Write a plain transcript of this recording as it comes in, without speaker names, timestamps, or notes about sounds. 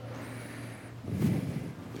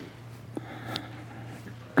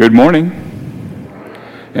Good morning,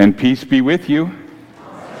 and peace be with you.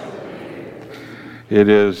 It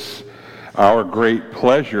is our great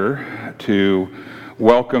pleasure to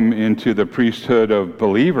welcome into the priesthood of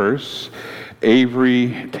believers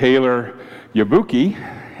Avery Taylor Yabuki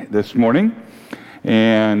this morning,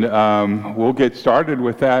 and we'll get started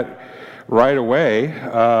with that right away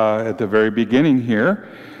at the very beginning here.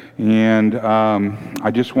 And I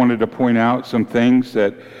just wanted to point out some things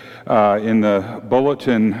that in the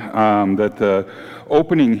bulletin, that the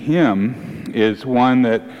opening hymn is one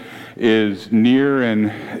that is near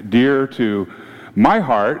and dear to my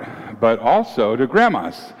heart, but also to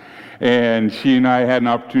Grandma's. And she and I had an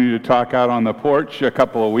opportunity to talk out on the porch a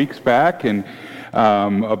couple of weeks back and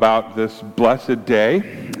about this blessed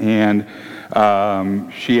day. And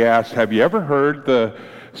she asked, "Have you ever heard the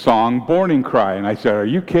song Morning Cry?" And I said, "Are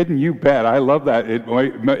you kidding? You bet. I love that."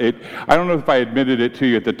 I don't know if I admitted it to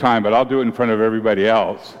you at the time, but I'll do it in front of everybody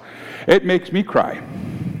else. It makes me cry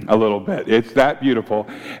a little bit. It's that beautiful.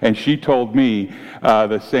 And she told me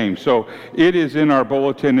the same. So it is in our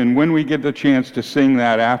bulletin, and when we get the chance to sing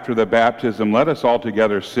that after the baptism, let us all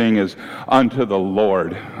together sing as unto the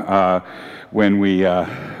Lord when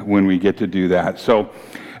we get to do that. So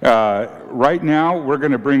right now we're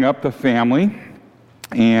going to bring up the family.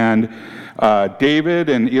 And David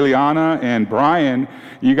and Ileana and Brian,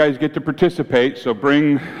 you guys get to participate, so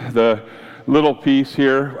bring the little piece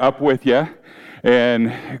here up with you.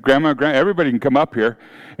 And Grandma, everybody can come up here,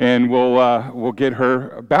 and we'll get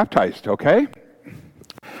her baptized, okay?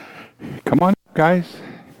 Come on, guys.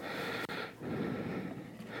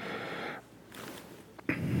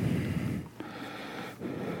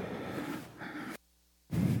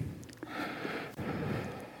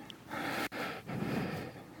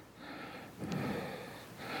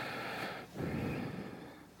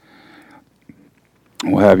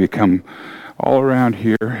 We'll have you come all around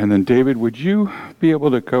here, and then David, would you be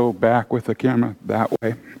able to go back with the camera that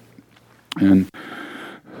way? And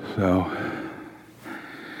so,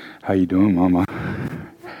 how you doing, Mama?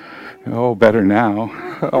 Oh, better now.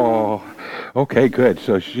 Oh, okay, good.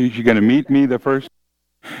 So she's going to meet me the first,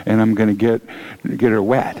 and I'm going to get her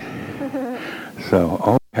wet.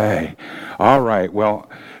 So, okay. All right. Well,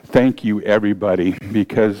 thank you, everybody,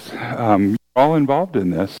 because you're all involved in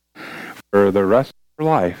this for the rest of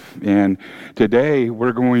life. And today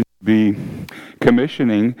we're going to be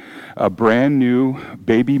commissioning a brand new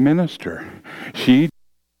baby minister. She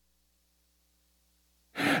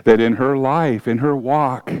that in her life, in her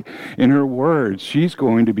walk, in her words, she's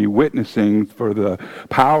going to be witnessing for the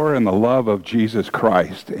power and the love of Jesus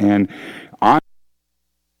Christ, and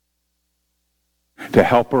to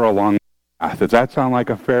help her along the path. Does that sound like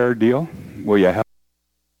a fair deal? Will you help?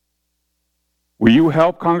 Will you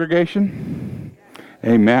help, congregation?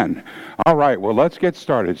 Amen. All right, well, let's get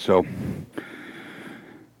started. So,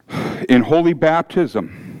 in holy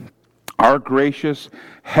baptism, our gracious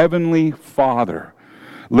Heavenly Father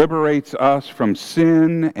liberates us from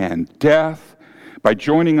sin and death by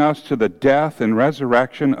joining us to the death and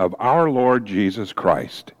resurrection of our Lord Jesus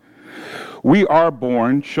Christ. We are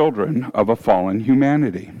born children of a fallen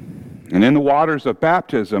humanity, and in the waters of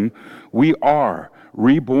baptism, we are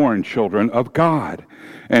reborn children of God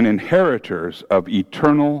and inheritors of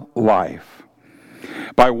eternal life.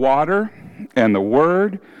 By water and the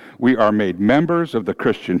Word, we are made members of the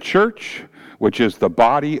Christian church, which is the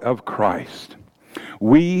body of Christ.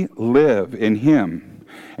 We live in Him,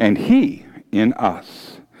 and He in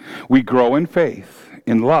us. We grow in faith,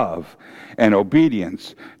 in love, and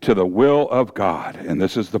obedience to the will of God. And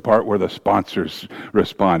this is the part where the sponsors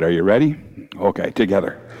respond. Are you ready? Okay,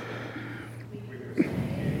 together.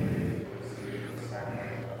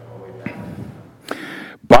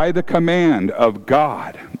 By the command of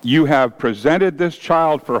God, you have presented this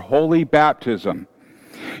child for holy baptism.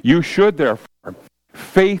 You should therefore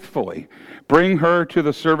faithfully bring her to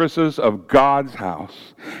the services of God's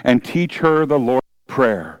house and teach her the Lord's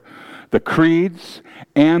Prayer, the creeds,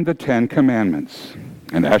 and the 10 Commandments.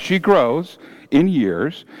 And as she grows in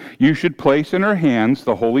years, you should place in her hands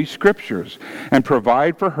the Holy Scriptures and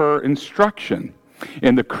provide for her instruction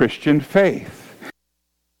in the Christian faith,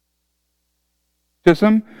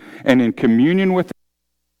 and in communion with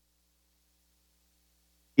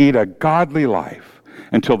lead a godly life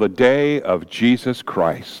until the day of Jesus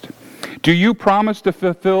Christ. Do you promise to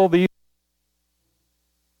fulfill these?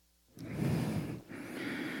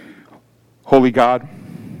 Holy God,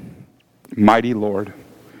 mighty Lord,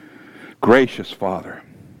 gracious Father,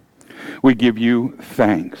 we give you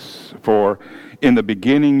thanks for in the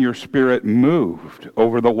beginning your Spirit moved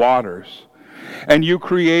over the waters, and you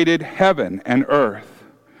created heaven and earth.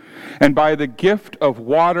 And by the gift of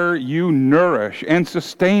water you nourish and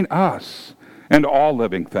sustain us and all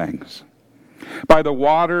living things. By the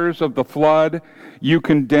waters of the flood you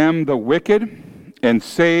condemn the wicked and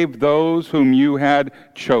save those whom you had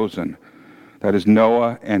chosen, that is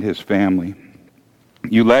Noah and his family.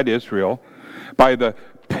 You led Israel by the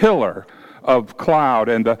pillar of cloud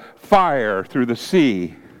and the fire through the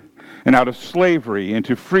sea, and out of slavery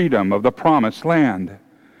into freedom of the promised land.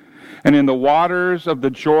 And in the waters of the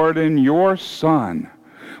Jordan your son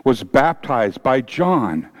was baptized by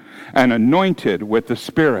John and anointed with the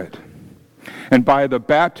Spirit. And by the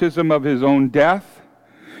baptism of his own death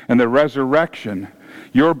and the resurrection,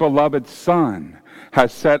 your beloved Son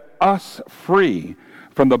has set us free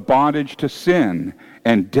from the bondage to sin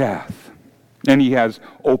and death. And he has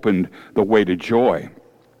opened the way to joy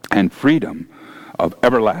and freedom of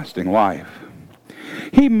everlasting life.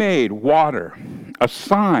 He made water a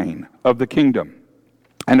sign of the kingdom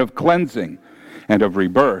and of cleansing and of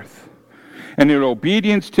rebirth. And in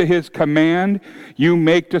obedience to his command, you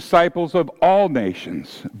make disciples of all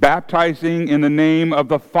nations, baptizing in the name of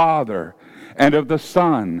the Father and of the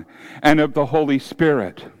Son and of the Holy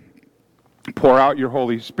Spirit. Pour out your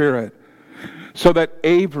Holy Spirit so that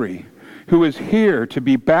Avery, who is here to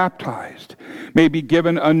be baptized, may be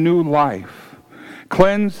given a new life.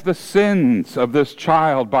 Cleanse the sins of this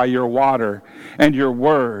child by your water and your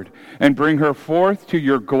word, and bring her forth to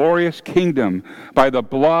your glorious kingdom by the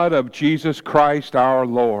blood of Jesus Christ our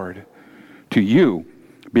Lord. To you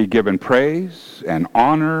be given praise and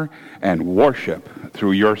honor and worship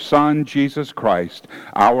through your Son, Jesus Christ,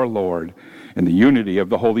 our Lord, in the unity of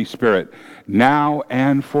the Holy Spirit, now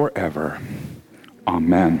and forever.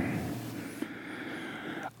 Amen.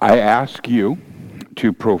 I ask you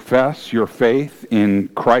to profess your faith in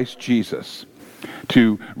Christ Jesus,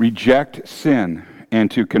 to reject sin, and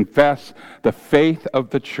to confess the faith of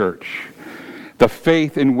the church, the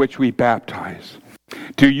faith in which we baptize.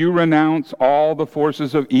 Do you renounce all the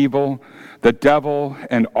forces of evil, the devil,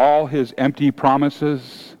 and all his empty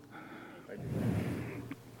promises?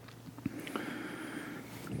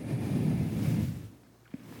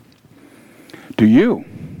 Do you?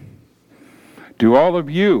 Do all of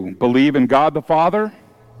you believe in God the Father?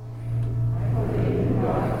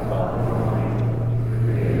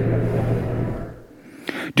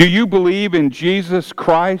 Do you believe in Jesus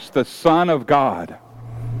Christ, the Son of God?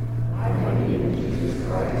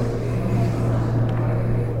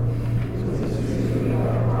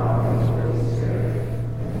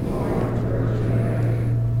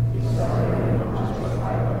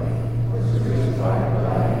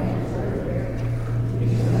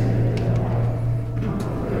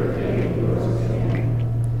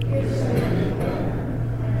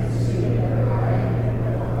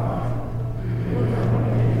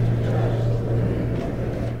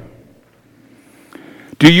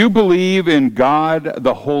 Do you believe in God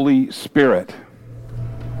the Holy Spirit?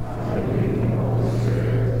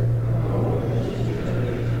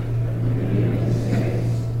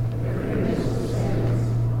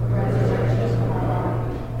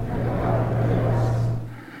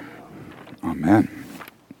 Amen.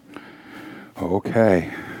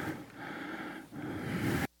 Okay.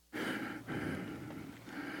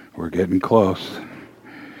 We're getting close.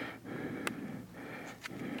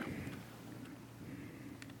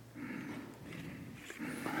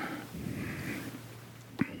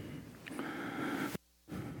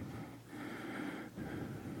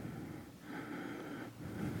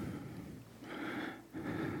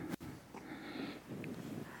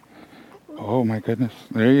 Oh my goodness.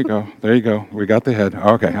 There you go. There you go. We got the head.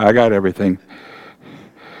 Okay, I got everything.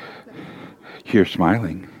 You're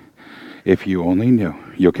smiling. If you only knew.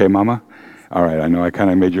 You okay, Mama? All right, I know I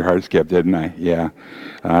kind of made your heart skip, didn't I? Yeah,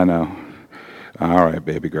 I know. All right,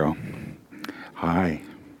 baby girl. Hi.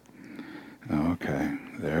 Okay,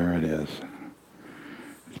 there it is.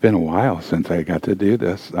 It's been a while since I got to do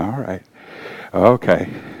this. All right. Okay.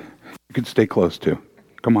 You can stay close too.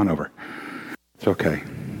 Come on over. It's okay.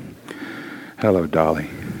 Hello, Dolly.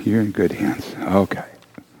 You're in good hands. Okay.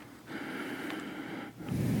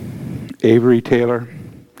 Avery Taylor,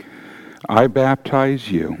 I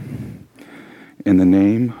baptize you in the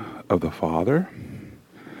name of the Father,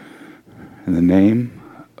 in the name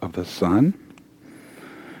of the Son,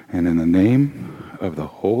 and in the name of the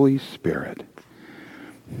Holy Spirit.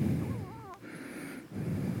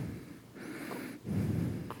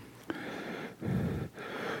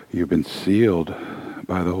 You've been sealed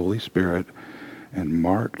by the Holy Spirit and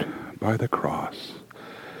marked by the cross.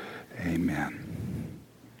 Amen.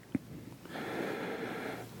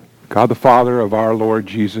 God the Father of our Lord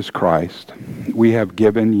Jesus Christ, we have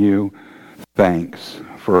given you thanks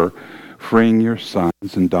for freeing your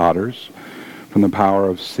sons and daughters from the power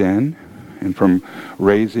of sin and from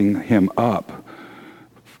raising him up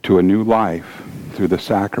to a new life through the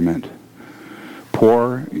sacrament.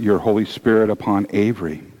 Pour your Holy Spirit upon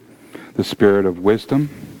Avery, the spirit of wisdom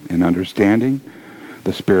and understanding,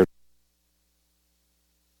 the spirit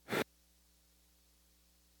of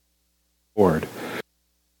the Lord.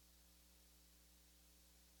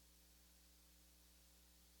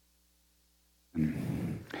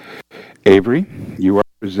 Avery, you are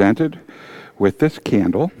presented with this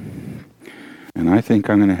candle, and I think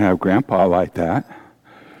I'm going to have Grandpa light that.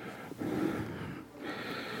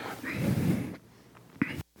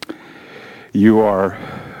 You are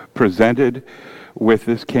presented with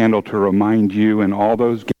this candle to remind you and all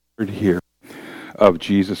those gathered here of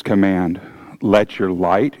Jesus' command, let your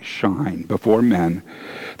light shine before men,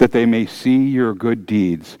 that they may see your good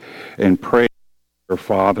deeds and praise your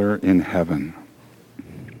Father in heaven.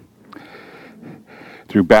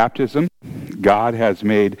 Through baptism, God has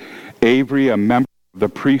made Avery a member of the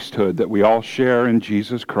priesthood that we all share in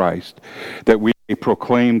Jesus Christ, that we may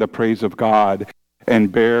proclaim the praise of God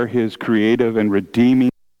and bear his creative and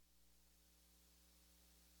redeeming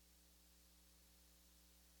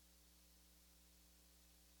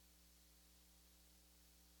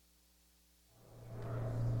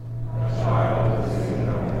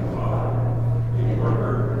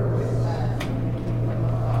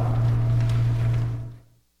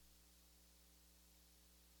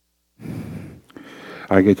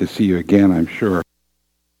I get to see you again, I'm sure.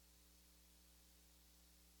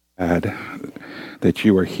 Glad that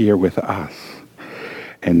you are here with us,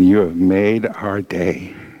 and you have made our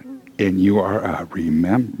day, and you are a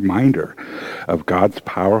reminder of God's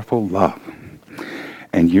powerful love.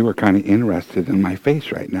 And you are kind of interested in my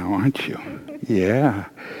face right now, aren't you? Yeah,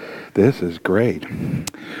 this is great.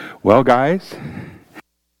 Well, guys,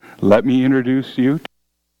 let me introduce you to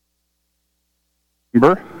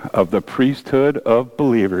member of the priesthood of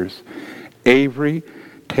believers, Avery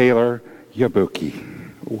Taylor Yabuki.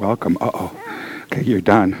 Welcome. Okay, you're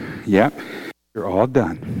done. Yep, you're all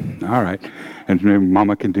done. All right, and maybe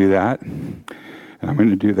Mama can do that. And I'm going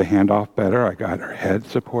to do the handoff better. I got her head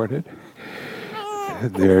supported.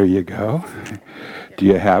 There you go. Do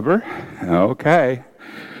you have her? Okay.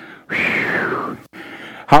 Whew.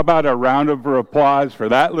 How about a round of applause for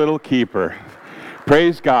that little keeper?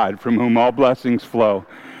 Praise God, from whom all blessings flow.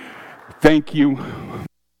 Thank you, Mom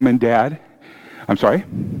and Dad. I'm sorry?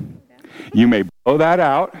 You may blow that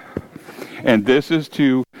out. And this is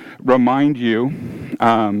to remind you,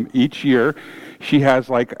 each year she has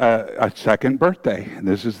like a second birthday.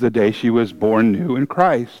 This is the day she was born new in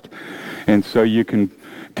Christ. And so you can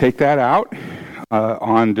take that out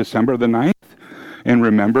on December the 9th and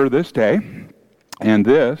remember this day. And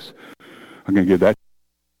this, I'm going to give that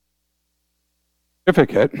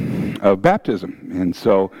certificate of baptism. And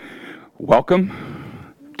so,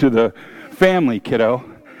 welcome to the family, kiddo.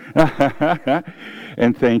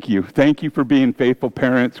 And thank you. Thank you for being faithful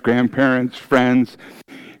parents, grandparents, friends.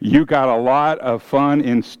 You got a lot of fun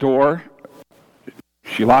in store.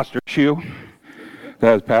 She lost her shoe.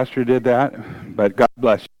 The pastor did that. But God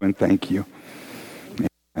bless you and thank you.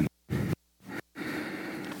 Amen.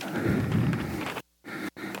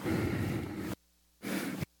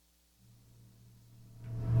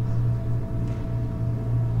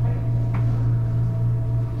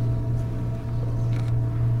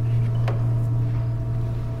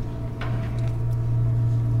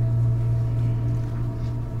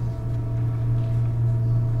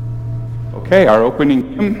 Okay, our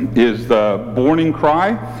opening hymn is the Morning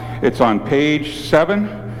Cry. It's on page 7.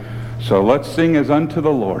 So let's sing as unto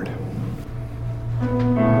the Lord.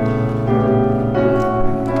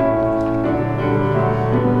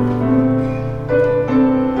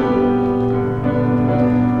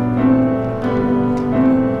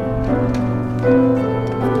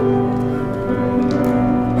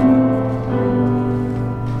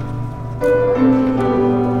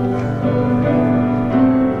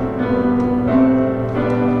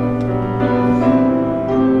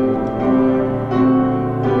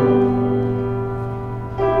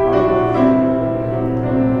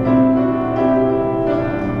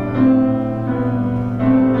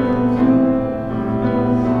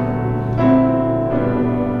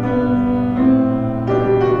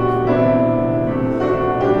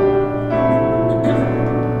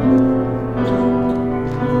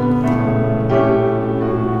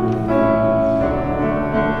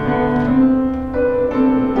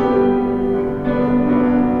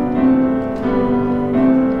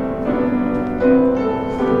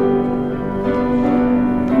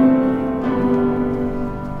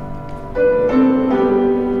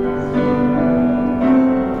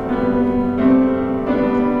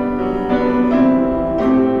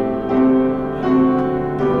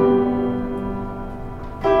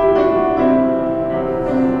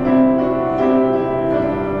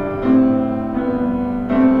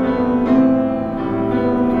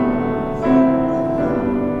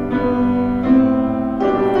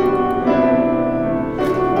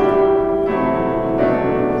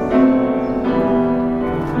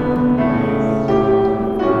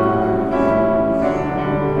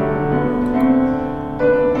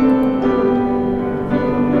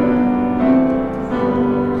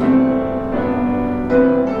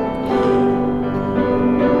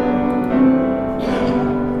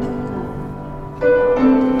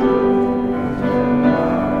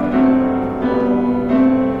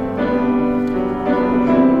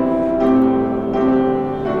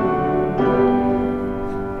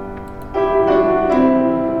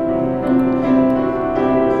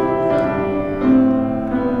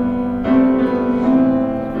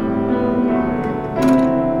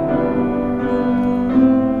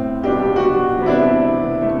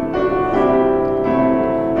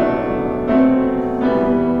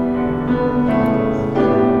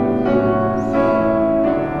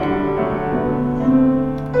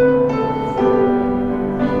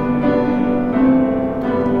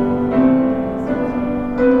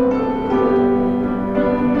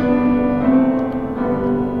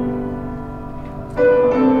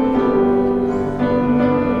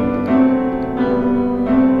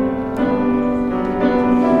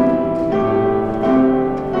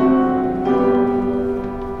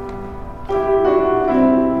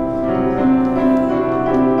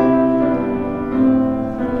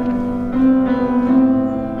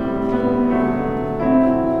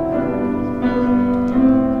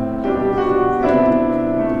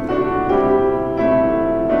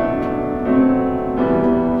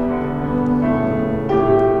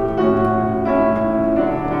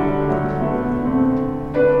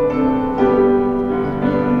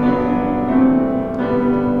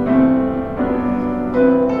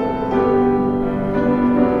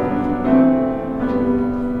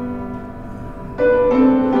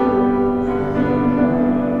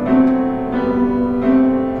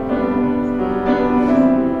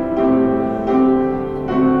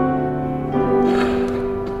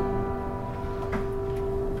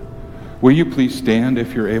 Will you please stand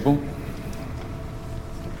if you're able?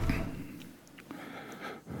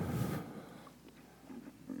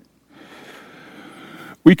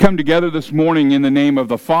 We come together this morning in the name of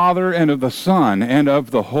the Father, and of the Son, and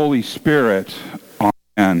of the Holy Spirit.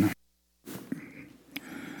 Amen.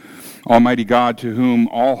 Almighty God, to whom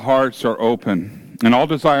all hearts are open, and all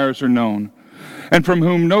desires are known, and from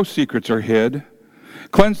whom no secrets are hid,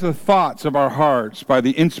 cleanse the thoughts of our hearts by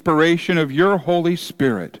the inspiration of your Holy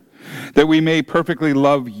Spirit, that we may perfectly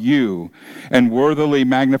love you and worthily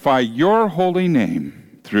magnify your holy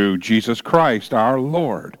name, through Jesus Christ our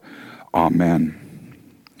Lord. Amen.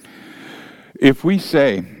 If we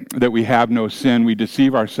say that we have no sin, we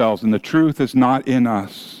deceive ourselves, and the truth is not in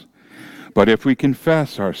us. But if we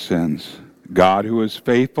confess our sins, God, who is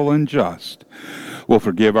faithful and just, will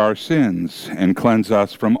forgive our sins and cleanse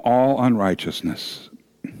us from all unrighteousness.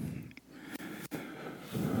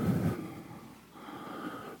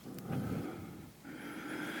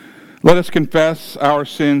 Let us confess our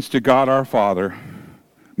sins to God our Father.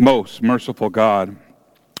 Most merciful God,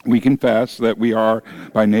 we confess that we are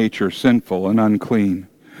by nature sinful and unclean.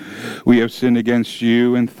 We have sinned against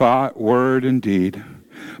you in thought, word, and deed,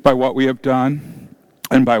 by what we have done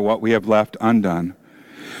and by what we have left undone.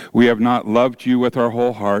 We have not loved you with our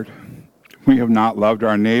whole heart. We have not loved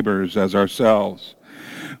our neighbors as ourselves.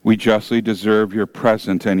 We justly deserve your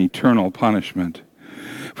present and eternal punishment.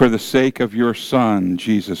 For the sake of your Son,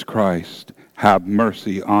 Jesus Christ, have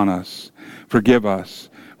mercy on us. Forgive us,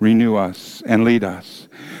 renew us, and lead us,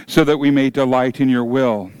 so that we may delight in your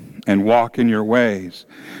will and walk in your ways,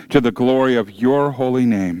 to the glory of your holy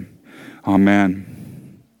name.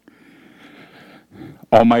 Amen.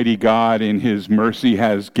 Almighty God, in his mercy,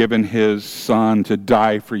 has given his Son to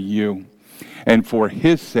die for you, and for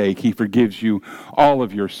his sake he forgives you all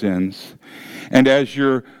of your sins. And as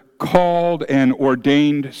your called and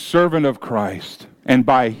ordained servant of Christ, and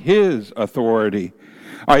by his authority,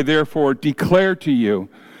 I therefore declare to you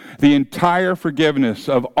the entire forgiveness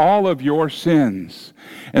of all of your sins,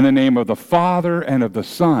 in the name of the Father, and of the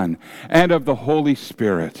Son, and of the Holy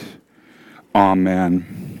Spirit.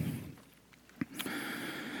 Amen.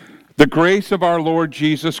 The grace of our Lord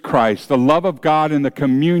Jesus Christ, the love of God, and the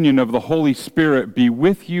communion of the Holy Spirit be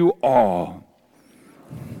with you all.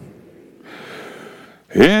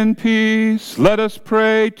 In peace, let us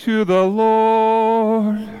pray to the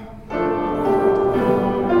Lord.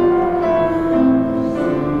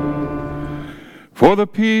 For the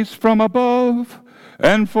peace from above,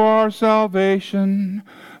 and for our salvation,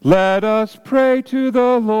 let us pray to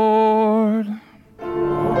the Lord.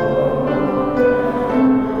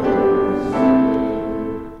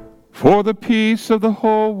 For the peace of the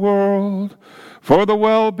whole world, for the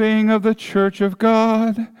well-being of the Church of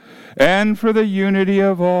God, and for the unity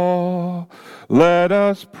of all, let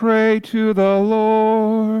us pray to the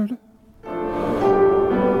Lord.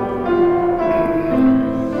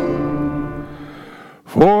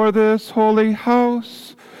 For this holy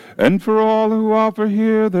house, and for all who offer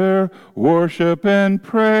here their worship and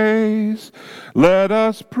praise, let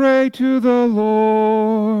us pray to the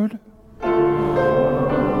Lord.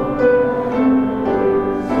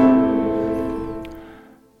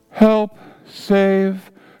 Help,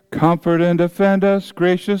 save, comfort, and defend us,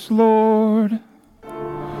 gracious Lord.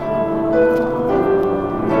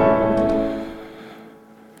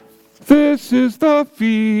 This is the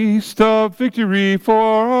feast of victory for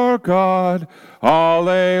our God.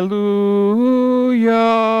 Alleluia.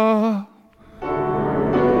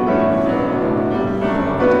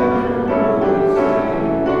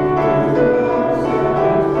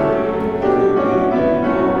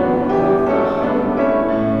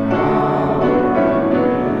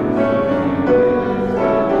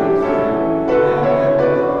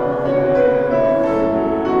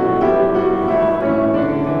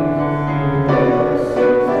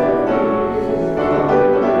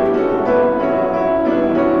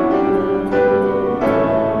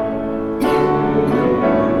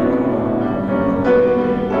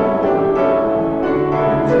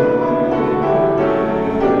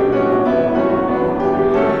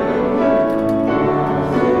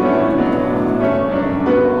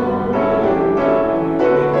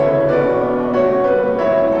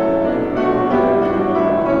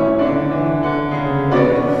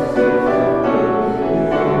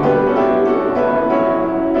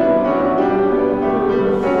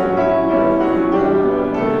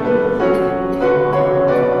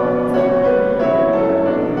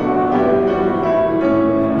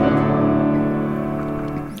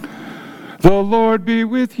 The Lord be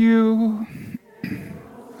with you.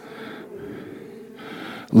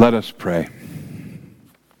 Let us pray.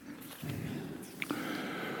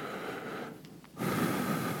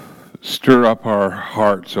 Stir up our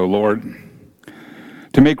hearts, O Lord,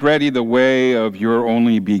 to make ready the way of your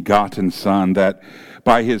only begotten Son, that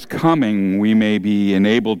by his coming we may be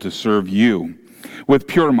enabled to serve you with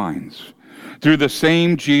pure minds, through the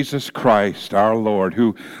same Jesus Christ, our Lord,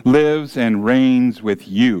 who lives and reigns with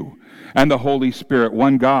you and the Holy Spirit,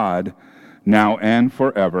 one God, now and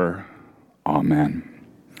forever. Amen.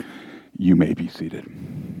 You may be seated.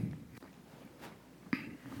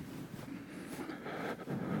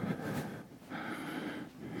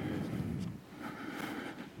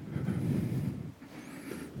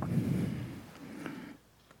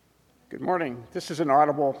 Good morning. This is an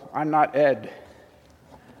audible. I'm not Ed.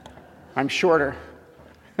 I'm shorter.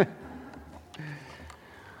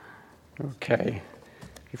 Okay.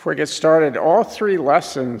 Before I get started, all three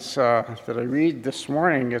lessons that I read this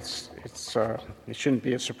morning, it shouldn't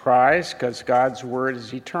be a surprise because God's word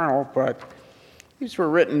is eternal, but these were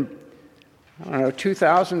written,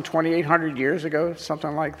 2,000, 2,800 years ago,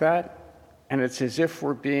 something like that, and it's as if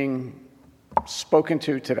we're being spoken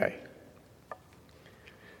to today.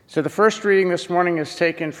 So the first reading this morning is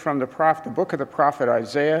taken from the book of the prophet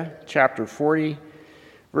Isaiah, chapter 40,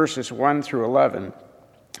 verses 1 through 11.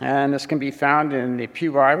 And this can be found in the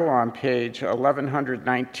Pew Bible on page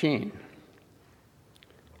 1119.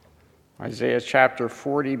 Isaiah chapter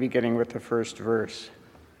 40, beginning with the first verse.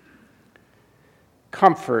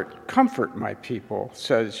 Comfort, comfort my people,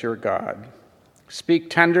 says your God. Speak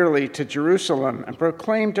tenderly to Jerusalem and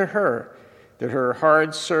proclaim to her that her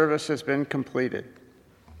hard service has been completed,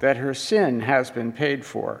 that her sin has been paid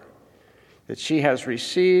for, that she has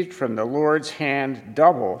received from the Lord's hand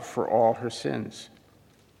double for all her sins.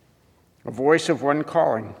 A voice of one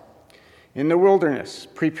calling, in the wilderness,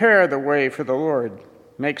 prepare the way for the Lord,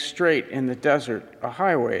 make straight in the desert a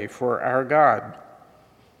highway for our God.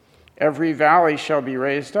 Every valley shall be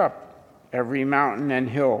raised up, every mountain and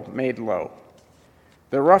hill made low.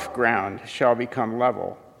 The rough ground shall become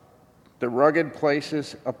level, the rugged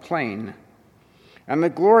places a plain. And the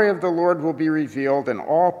glory of the Lord will be revealed, and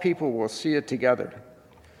all people will see it together.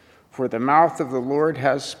 For the mouth of the Lord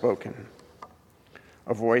has spoken.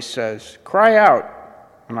 A voice says, cry out.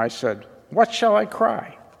 And I said, what shall I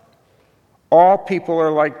cry? All people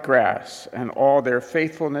are like grass, and all their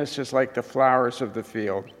faithfulness is like the flowers of the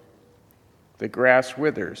field. The grass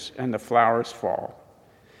withers, and the flowers fall,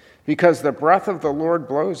 because the breath of the Lord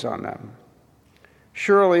blows on them.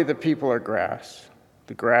 Surely the people are grass.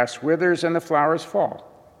 The grass withers and the flowers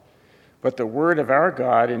fall, but the word of our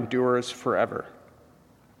God endures forever.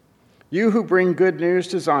 You who bring good news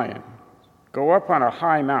to Zion, go up on a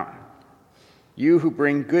high mountain. You who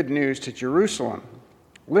bring good news to Jerusalem,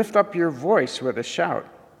 lift up your voice with a shout.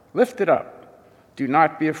 Lift it up. Do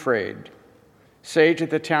not be afraid. Say to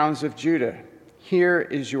the towns of Judah, here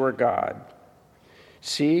is your God.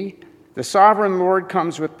 See, the sovereign Lord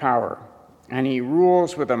comes with power, and he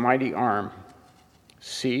rules with a mighty arm.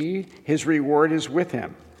 See, his reward is with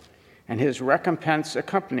him, and his recompense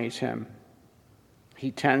accompanies him. He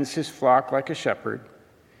tends his flock like a shepherd.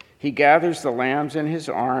 He gathers the lambs in his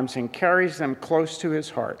arms and carries them close to his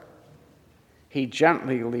heart. He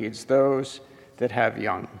gently leads those that have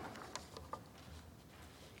young.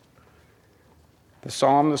 The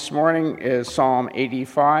psalm this morning is Psalm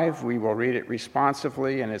 85. We will read it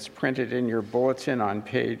responsively, and it's printed in your bulletin on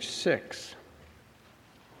page 6.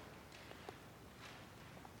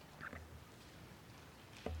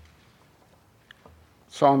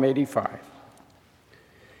 Psalm 85.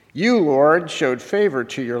 You, Lord, showed favor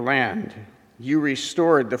to your land. You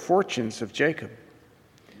restored the fortunes of Jacob.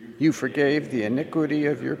 You forgave the iniquity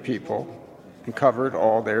of your people and covered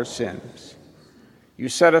all their sins. You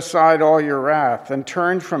set aside all your wrath and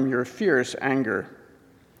turned from your fierce anger.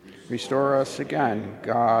 Restore us again,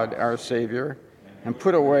 God, our Savior, and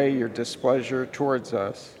put away your displeasure towards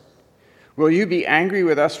us. Will you be angry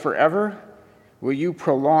with us forever? Will you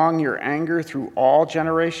prolong your anger through all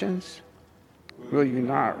generations? Will you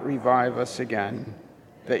not revive us again,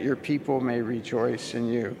 that your people may rejoice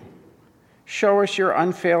in you? Show us your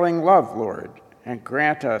unfailing love, Lord, and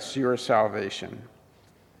grant us your salvation.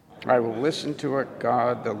 I will listen to what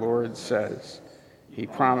God the Lord says. He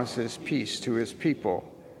promises peace to his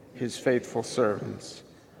people, his faithful servants,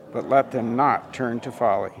 but let them not turn to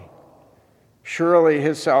folly. Surely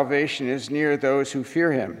his salvation is near those who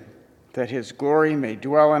fear him, that his glory may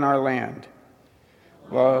dwell in our land.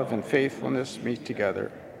 Love and faithfulness meet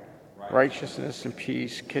together. Righteousness and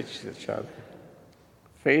peace kiss each other.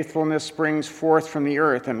 Faithfulness springs forth from the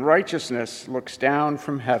earth, and righteousness looks down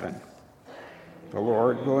from heaven. The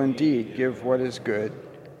Lord will indeed give what is good,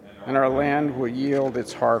 and our land will yield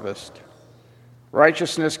its harvest.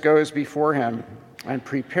 Righteousness goes before him, and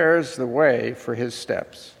prepares the way for his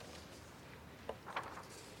steps.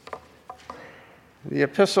 The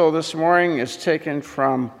epistle this morning is taken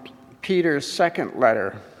from Peter's second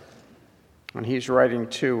letter, and he's writing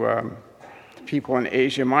to people in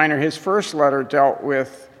Asia Minor. His first letter dealt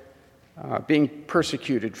with being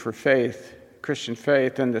persecuted for faith, Christian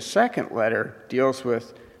faith, and the second letter deals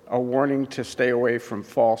with a warning to stay away from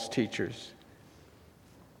false teachers.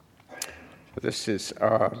 This is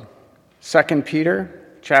 2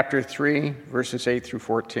 Peter chapter 3, verses 8 through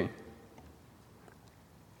 14.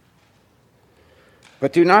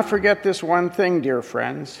 But do not forget this one thing, dear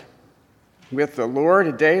friends. With the Lord,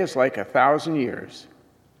 a day is like 1,000 years,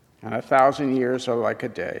 and 1,000 years are like a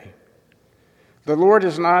day. The Lord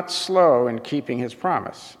is not slow in keeping his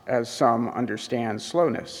promise, as some understand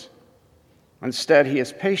slowness. Instead, he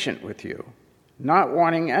is patient with you, not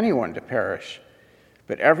wanting anyone to perish,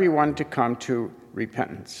 but everyone to come to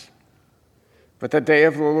repentance. But the day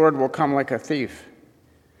of the Lord will come like a thief.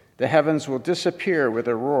 The heavens will disappear with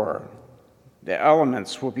a roar. The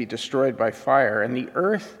elements will be destroyed by fire, and the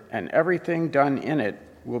earth and everything done in it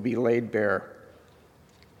will be laid bare.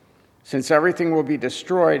 Since everything will be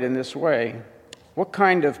destroyed in this way, what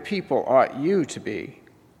kind of people ought you to be?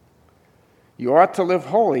 You ought to live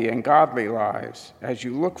holy and godly lives as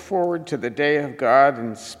you look forward to the day of God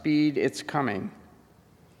and speed its coming.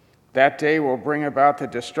 That day will bring about the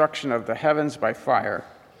destruction of the heavens by fire,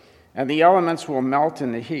 and the elements will melt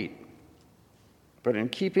in the heat. But in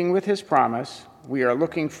keeping with his promise, we are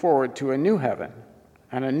looking forward to a new heaven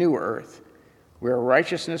and a new earth where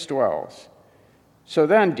righteousness dwells. So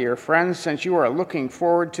then, dear friends, since you are looking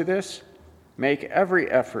forward to this, make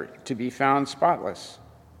every effort to be found spotless,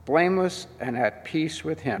 blameless, and at peace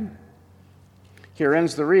with him. Here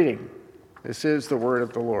ends the reading. This is the word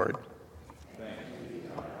of the Lord.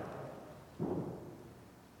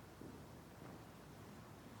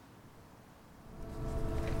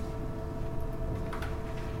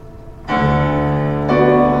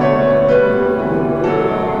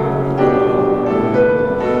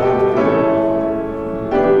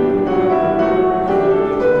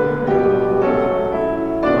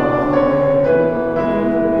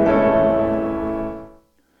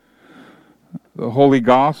 Holy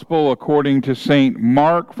Gospel according to St.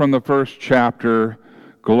 Mark from the first chapter.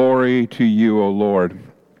 Glory to you, O Lord.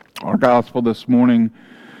 Our Gospel this morning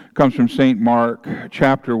comes from St. Mark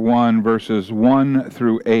chapter 1, verses 1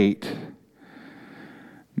 through 8.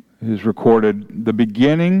 It is recorded, the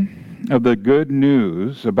beginning of the good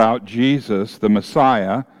news about Jesus, the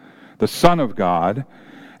Messiah, the Son of God,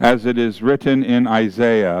 as it is written in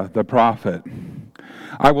Isaiah the prophet.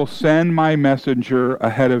 I will send my messenger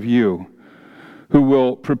ahead of you, who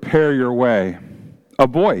will prepare your way. A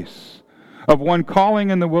voice of one calling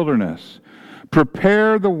in the wilderness,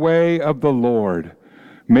 prepare the way of the Lord,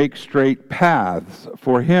 make straight paths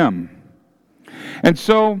for him. And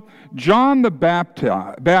so John the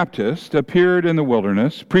Baptist appeared in the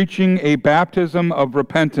wilderness, preaching a baptism of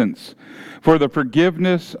repentance for the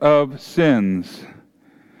forgiveness of sins.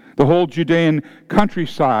 The whole Judean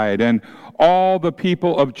countryside and all the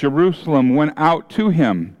people of Jerusalem went out to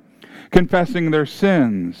him, confessing their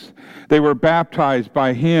sins. They were baptized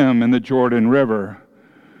by him in the Jordan River.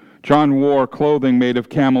 John wore clothing made of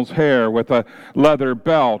camel's hair with a leather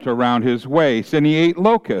belt around his waist, and he ate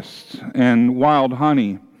locusts and wild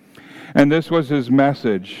honey. And this was his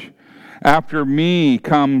message: after me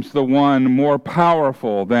comes the one more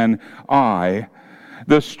powerful than I,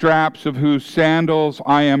 the straps of whose sandals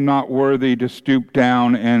I am not worthy to stoop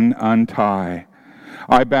down and untie.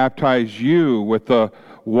 I baptize you with the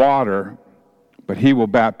water, but he will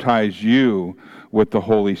baptize you with the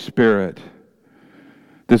Holy Spirit.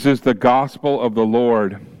 This is the gospel of the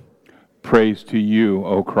Lord. Praise to you,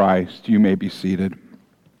 O Christ. You may be seated.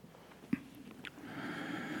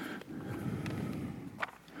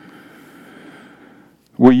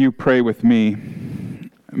 Will you pray with me?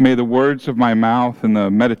 May the words of my mouth and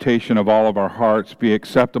the meditation of all of our hearts be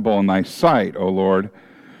acceptable in thy sight, O Lord,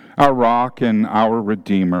 our rock and our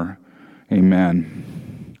Redeemer.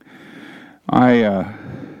 Amen. I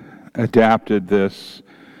adapted this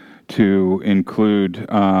to include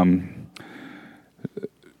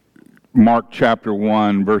Mark chapter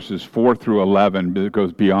 1, verses 4 through 11, but it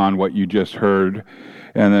goes beyond what you just heard.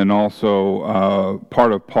 And then also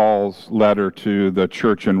part of Paul's letter to the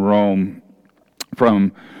church in Rome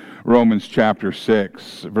from Romans chapter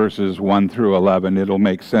 6, verses 1 through 11. It'll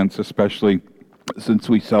make sense, especially since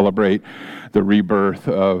we celebrate the rebirth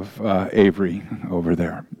of Avery over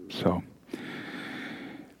there. So,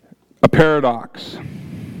 a paradox.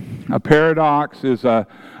 A paradox is a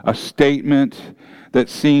statement that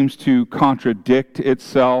seems to contradict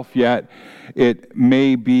itself, yet it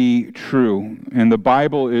may be true. And the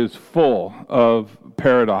Bible is full of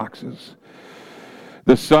paradoxes.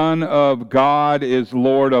 The Son of God is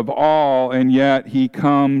Lord of all, and yet he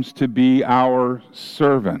comes to be our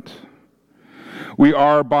servant. We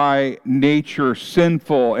are by nature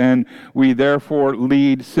sinful, and we therefore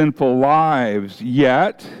lead sinful lives,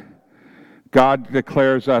 yet God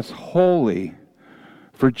declares us holy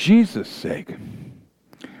for Jesus' sake.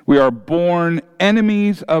 We are born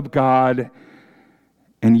enemies of God,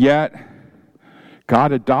 and yet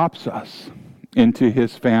God adopts us into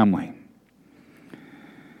his family.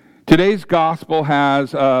 Today's gospel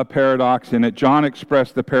has a paradox in it. John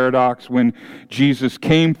expressed the paradox when Jesus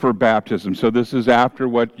came for baptism. So this is after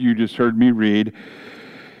what you just heard me read.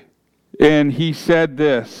 And he said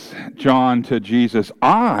this, John to Jesus,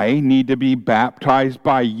 I need to be baptized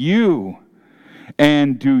by you,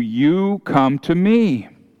 and do you come to me?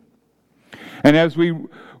 And as we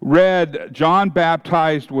read, John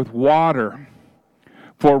baptized with water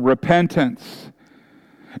for repentance.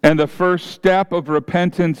 And the first step of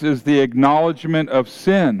repentance is the acknowledgement of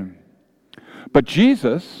sin. But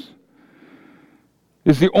Jesus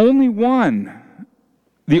is the only one,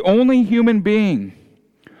 the only human being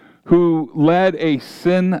who led a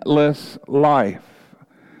sinless life,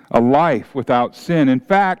 a life without sin. In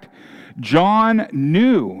fact, John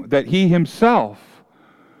knew that he himself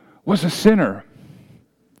was a sinner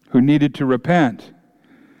who needed to repent.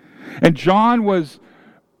 And John was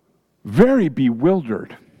very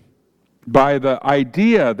bewildered by the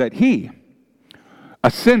idea that he,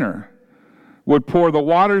 a sinner, would pour the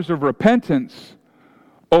waters of repentance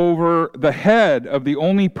over the head of the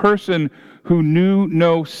only person who knew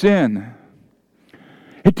no sin.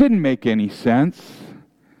 It didn't make any sense.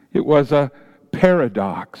 It was a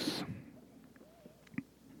paradox.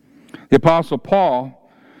 The Apostle Paul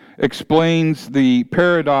explains the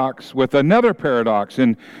paradox with another paradox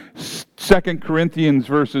in 2 Corinthians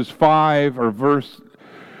verse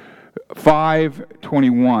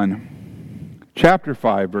 5:21. Chapter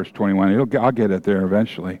 5, verse 21. I'll get it there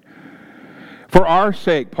eventually. For our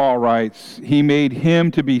sake, Paul writes, he made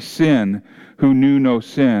him to be sin who knew no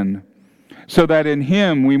sin, so that in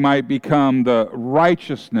him we might become the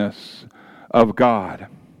righteousness of God.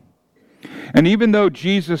 And even though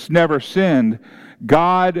Jesus never sinned,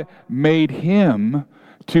 God made him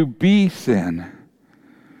to be sin.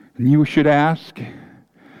 And you should ask,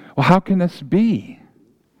 well, how can this be?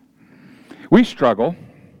 We struggle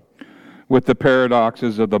with the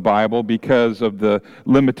paradoxes of the Bible because of the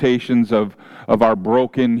limitations of our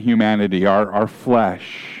broken humanity, our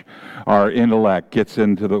flesh, our intellect gets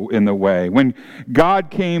in the way. When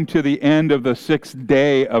God came to the end of the sixth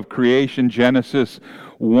day of creation, Genesis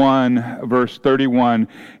 1, verse 31,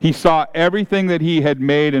 he saw everything that he had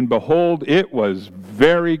made, and behold, it was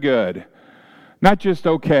very good. Not just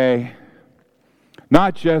okay,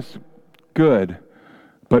 not just good,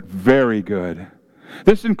 but very good.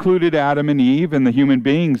 This included Adam and Eve and the human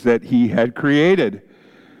beings that he had created.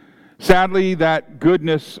 Sadly, that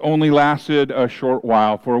goodness only lasted a short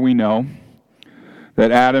while, for we know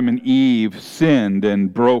that Adam and Eve sinned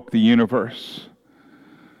and broke the universe.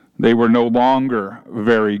 They were no longer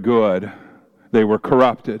very good. They were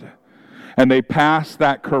corrupted. And they passed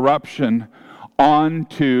that corruption on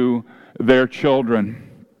to their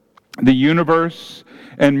children. The universe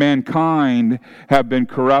and mankind have been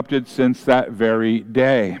corrupted since that very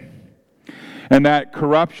day. And that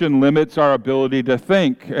corruption limits our ability to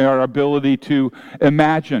think, our ability to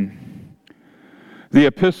imagine. The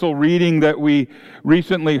epistle reading that we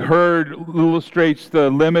recently heard illustrates the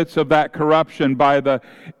limits of that corruption. By the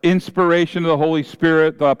inspiration of the Holy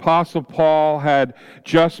Spirit, the Apostle Paul had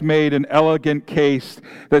just made an elegant case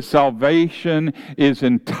that salvation is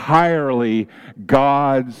entirely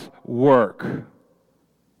God's work,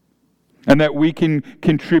 and that we can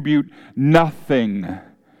contribute nothing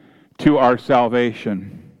to our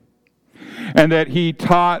salvation. And that he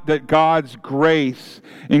taught that God's grace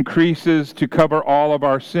increases to cover all of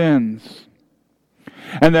our sins.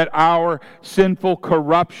 And that our sinful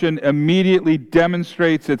corruption immediately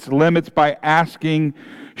demonstrates its limits by asking,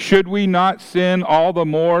 should we not sin all the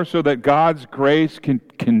more so that God's grace can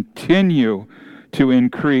continue to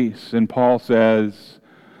increase? And Paul says,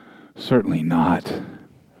 certainly not.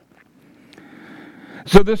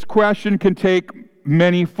 So this question can take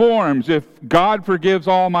many forms. If God forgives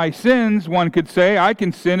all my sins, one could say, I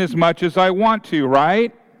can sin as much as I want to,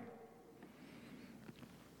 right?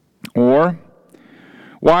 Or,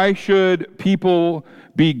 why should people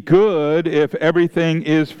be good if everything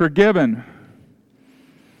is forgiven?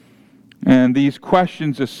 And these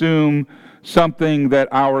questions assume something that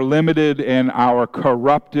our limited and our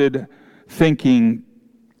corrupted thinking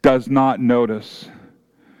does not notice.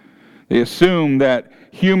 They assume that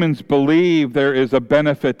humans believe there is a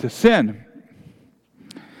benefit to sin,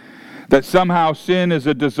 that somehow sin is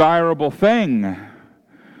a desirable thing.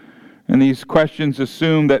 And these questions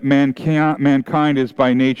assume that mankind is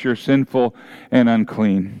by nature sinful and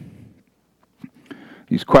unclean.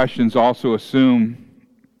 These questions also assume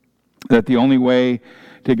that the only way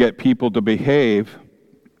to get people to behave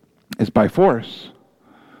is by force,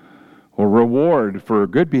 or reward for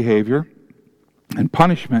good behavior and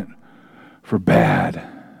punishment for bad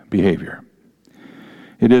behavior.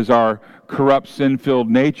 It is our corrupt, sin-filled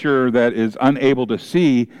nature that is unable to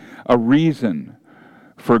see a reason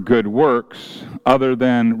for good works other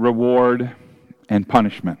than reward and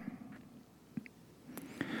punishment.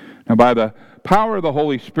 Now, by the power of the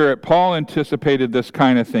Holy Spirit, Paul anticipated this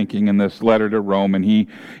kind of thinking in this letter to Rome, and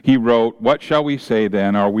he wrote, "What shall we say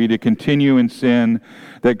then? Are we to continue in sin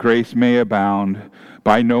that grace may abound?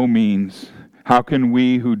 By no means. How can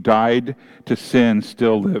we who died to sin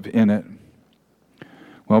still live in it?"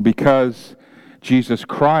 Well, because Jesus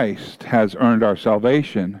Christ has earned our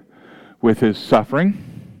salvation with his suffering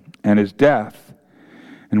and his death,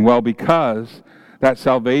 and well, because that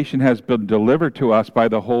salvation has been delivered to us by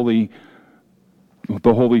the Holy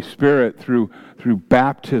Spirit through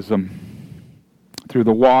baptism, through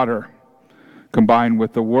the water combined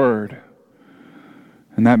with the Word.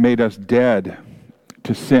 And that made us dead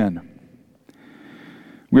to sin.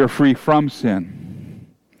 We are free from sin.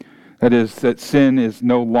 That is, that sin is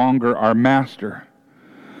no longer our master.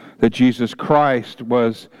 That Jesus Christ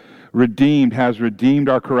has redeemed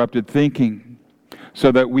our corrupted thinking,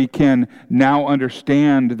 so that we can now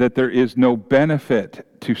understand that there is no benefit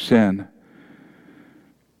to sin.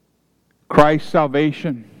 Christ's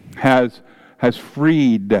salvation has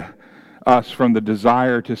freed us from the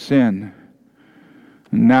desire to sin.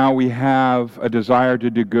 Now we have a desire to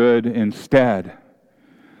do good instead.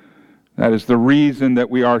 That is the reason that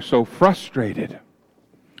we are so frustrated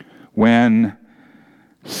when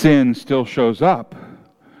sin still shows up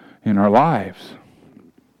in our lives.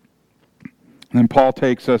 And then Paul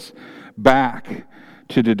takes us back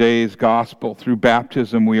to today's gospel. Through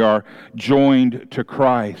baptism, we are joined to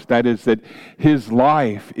Christ. That is, that his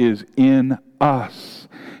life is in us.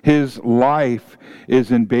 His life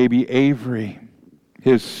is in baby Avery.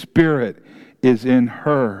 His spirit is in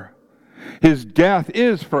her. His death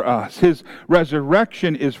is for us. His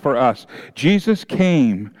resurrection is for us. Jesus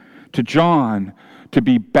came to John to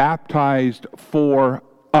be baptized for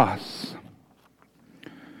us.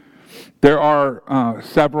 There are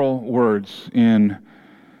several words in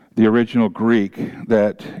the original Greek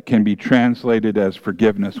that can be translated as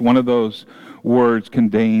forgiveness. One of those words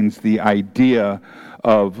contains the idea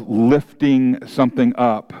of lifting something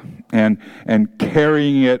up and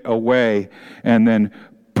carrying it away and then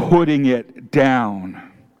putting it down.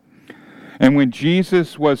 And when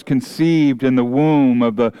Jesus was conceived in the womb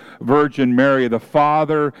of the Virgin Mary, the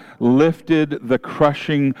Father lifted the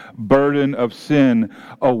crushing burden of sin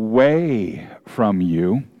away from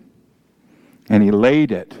you, and he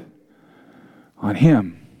laid it on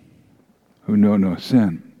him who knew no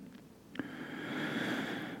sin.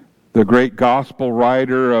 The great gospel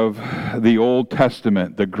writer of the Old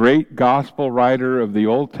Testament,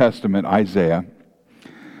 Isaiah,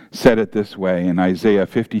 said it this way in Isaiah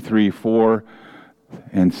 53:4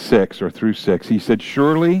 through 6. He said,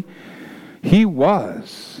 "Surely he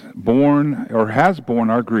was born, or has borne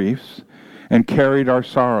our griefs, and carried our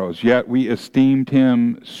sorrows, yet we esteemed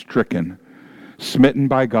him stricken, smitten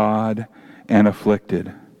by God, and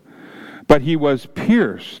afflicted. But he was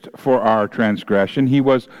pierced for our transgression, he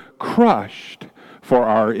was crushed for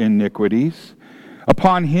our iniquities.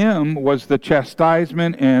 Upon him was the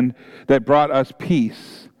chastisement that brought us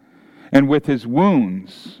peace. And with his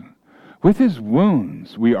wounds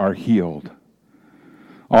we are healed.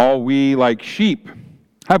 All we like sheep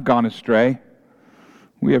have gone astray.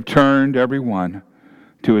 We have turned every one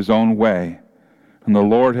to his own way, and the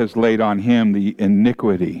Lord has laid on him the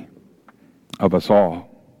iniquity of us all."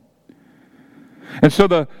 And so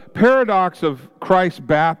the paradox of Christ's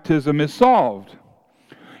baptism is solved.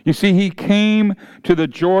 You see, he came to the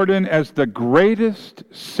Jordan as the greatest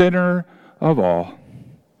sinner of all.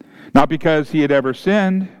 Not because he had ever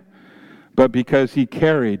sinned, but because he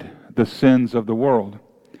carried the sins of the world.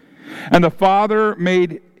 And the Father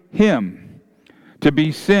made him to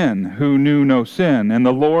be sin who knew no sin, and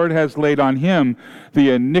the Lord has laid on him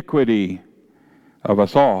the iniquity of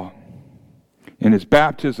us all. In his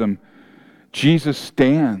baptism, Jesus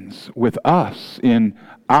stands with us in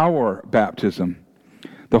our baptism.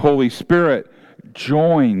 The Holy Spirit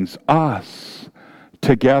joins us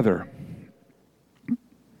together.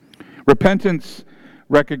 Repentance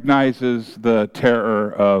recognizes the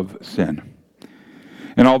terror of sin.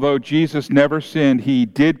 And although Jesus never sinned, he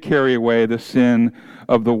did carry away the sin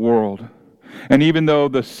of the world. And even though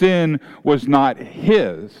the sin was not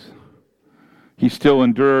his, he still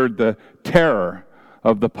endured the terror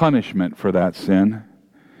of the punishment for that sin.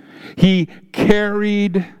 He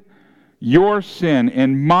carried your sin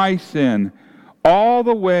and my sin all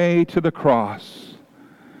the way to the cross.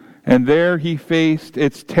 And there he faced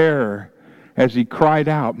its terror as he cried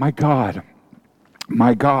out, my God,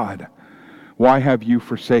 why have you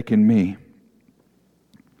forsaken me?"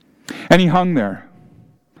 And he hung there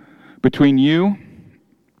between you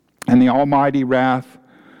and the almighty wrath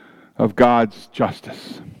of God's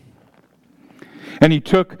justice. And he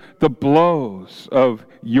took the blows of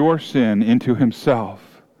your sin into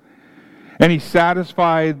himself. And he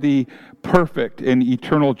satisfied the perfect and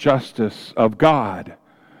eternal justice of God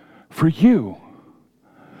for you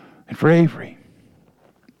and for Avery.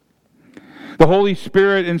 The Holy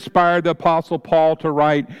Spirit inspired the Apostle Paul to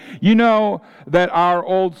write, "You know that our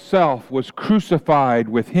old self was crucified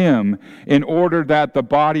with him in order that the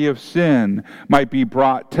body of sin might be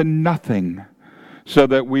brought to nothing, so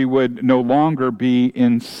that we would no longer be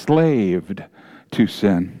enslaved to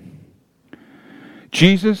sin."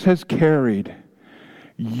 Jesus has carried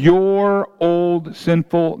your old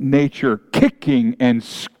sinful nature kicking and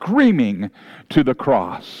screaming to the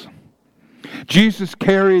cross. Jesus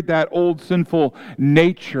carried that old sinful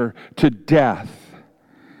nature to death,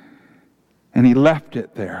 and he left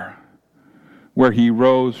it there where he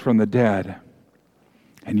rose from the dead.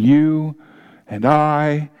 And you and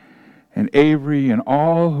I and Avery and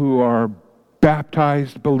all who are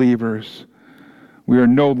baptized believers, we are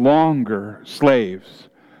no longer slaves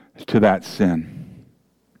to that sin.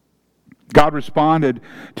 God responded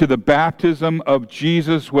to the baptism of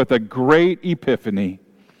Jesus with a great epiphany.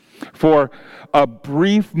 For a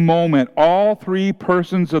brief moment, all three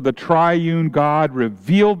persons of the triune God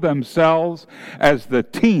revealed themselves as the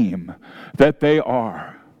team that they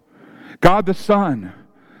are. God the Son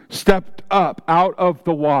stepped up out of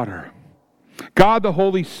the water. God the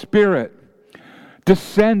Holy Spirit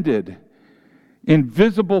descended in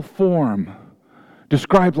visible form,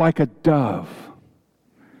 described like a dove.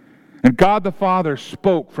 And God the Father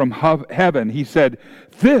spoke from heaven. He said,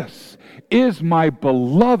 "This is my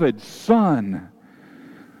beloved Son,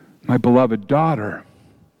 my beloved daughter,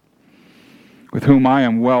 with whom I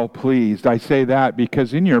am well pleased." I say that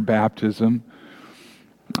because in your baptism,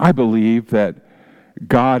 I believe that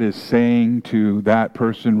God is saying to that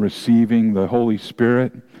person receiving the Holy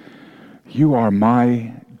Spirit, "You are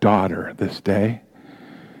my daughter this day.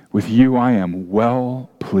 With you I am well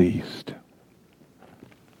pleased."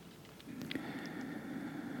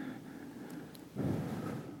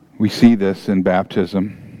 We see this in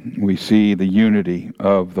baptism. We see the unity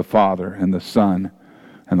of the Father and the Son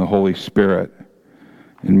and the Holy Spirit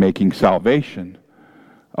in making salvation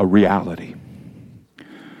a reality.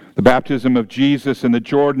 The baptism of Jesus in the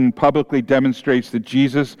Jordan publicly demonstrates that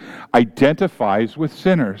Jesus identifies with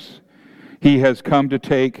sinners. He has come to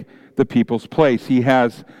take the people's place. He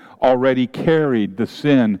has already carried the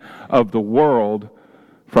sin of the world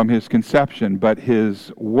from his conception, but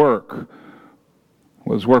his work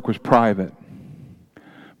was private.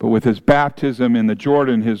 But with his baptism in the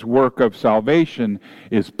Jordan, his work of salvation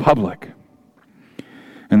is public.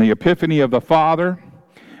 And the epiphany of the Father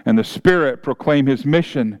and the Spirit proclaim his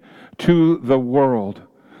mission to the world.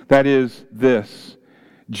 That is this: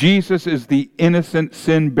 Jesus is the innocent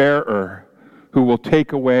sin bearer who will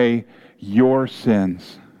take away your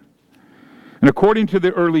sins. And according to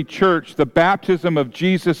the early church, the baptism of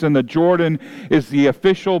Jesus in the Jordan is the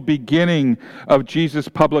official beginning of Jesus'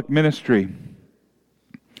 public ministry.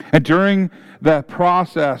 And during that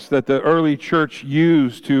process that the early church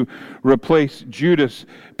used to replace Judas,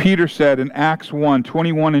 Peter said in Acts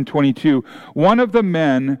 1:21 and 22, "One of the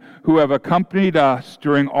men who have accompanied us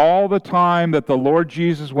during all the time that the Lord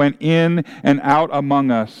Jesus went in and out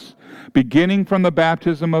among us, beginning from the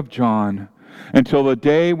baptism of John, until the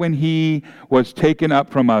day when he was taken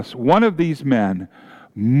up from us, one of these men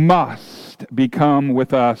must become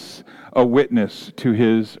with us a witness to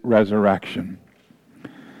his resurrection."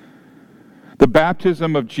 The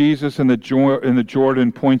baptism of Jesus in the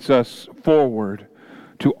Jordan points us forward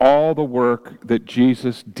to all the work that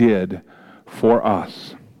Jesus did for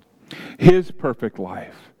us. His perfect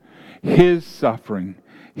life, his suffering,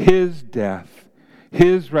 his death,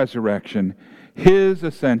 his resurrection, his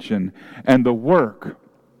ascension, and the work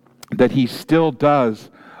that he still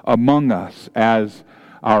does among us as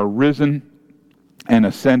our risen and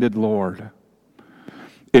ascended Lord.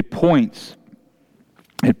 It points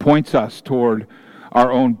us toward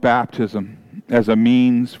our own baptism as a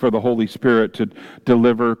means for the Holy Spirit to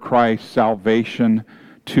deliver Christ's salvation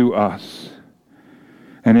to us.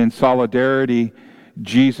 And in solidarity,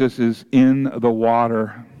 Jesus is in the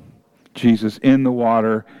water. Jesus in the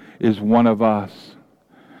water is one of us.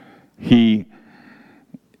 He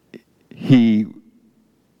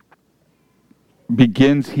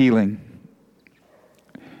begins healing.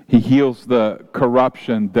 He heals the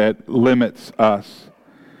corruption that limits us.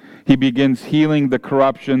 He begins healing the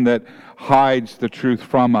corruption that hides the truth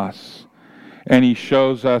from us. And he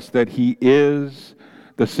shows us that he is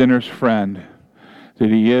the sinner's friend, that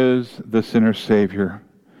he is the sinner's Savior.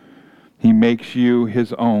 He makes you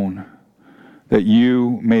his own, that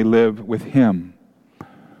you may live with him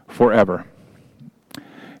forever.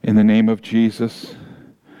 In the name of Jesus,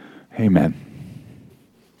 amen.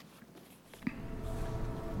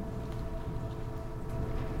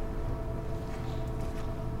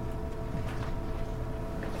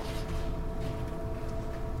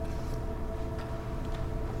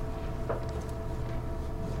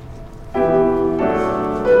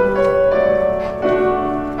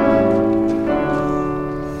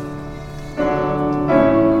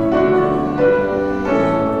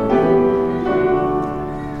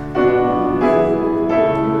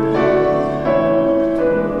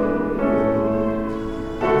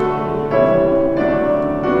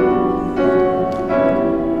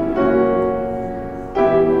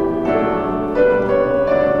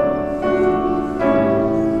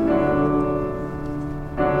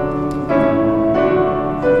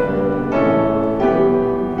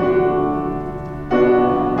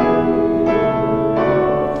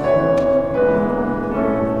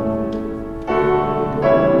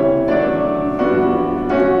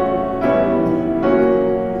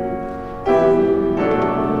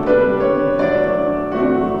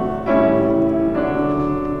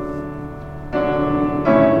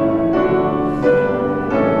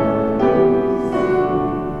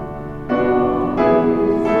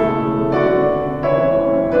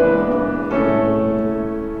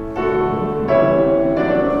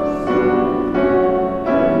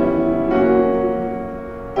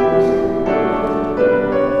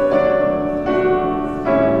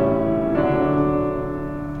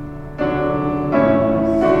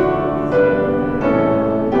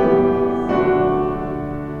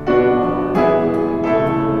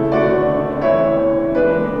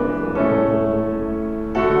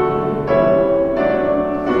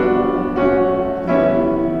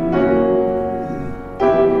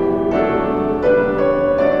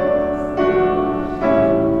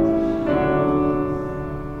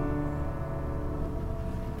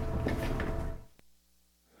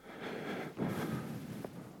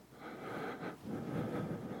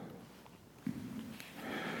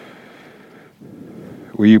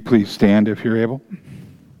 Will you please stand if you're able?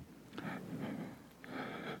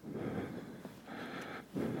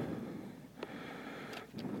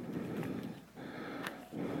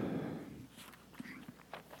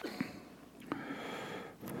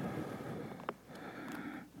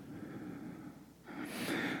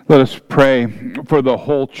 Let us pray for the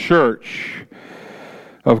whole church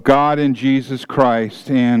of God in Jesus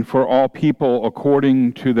Christ and for all people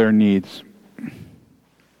according to their needs.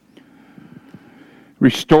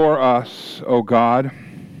 Restore us, O God.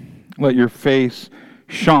 Let your face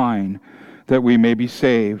shine that we may be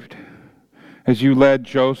saved. As you led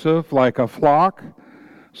Joseph like a flock,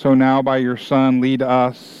 so now by your Son lead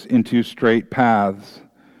us into straight paths.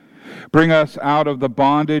 Bring us out of the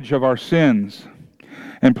bondage of our sins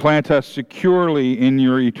and plant us securely in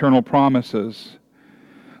your eternal promises.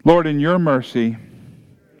 Lord, in your mercy,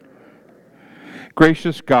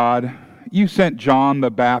 gracious God, you sent John the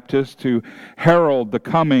Baptist to herald the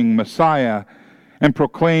coming Messiah and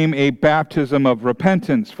proclaim a baptism of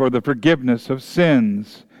repentance for the forgiveness of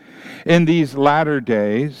sins. In these latter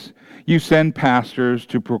days, you send pastors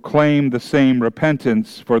to proclaim the same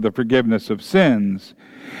repentance for the forgiveness of sins,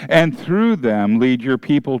 and through them lead your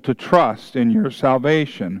people to trust in your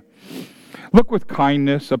salvation. Look with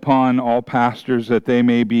kindness upon all pastors that they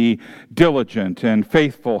may be diligent and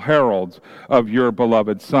faithful heralds of your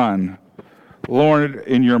beloved Son. Lord,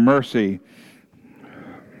 in your mercy,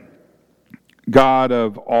 God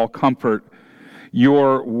of all comfort,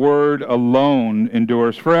 your word alone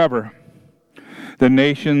endures forever. The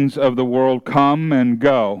nations of the world come and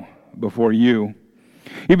go before you.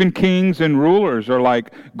 Even kings and rulers are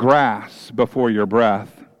like grass before your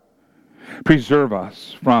breath. Preserve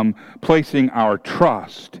us from placing our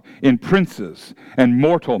trust in princes and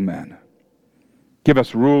mortal men. Give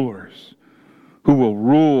us rulers who will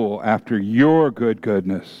rule after your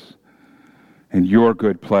goodness and your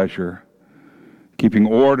good pleasure, keeping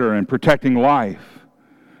order and protecting life,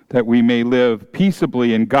 that we may live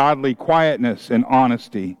peaceably in godly quietness and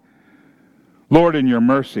honesty. Lord, in your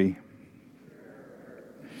mercy,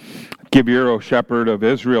 give ear, O Shepherd of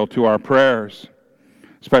Israel, to our prayers,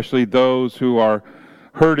 especially those who are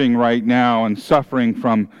hurting right now and suffering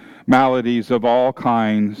from maladies of all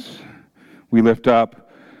kinds. We lift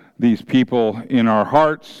up these people in our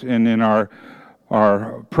hearts and in our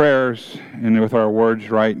prayers and with our words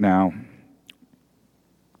right now.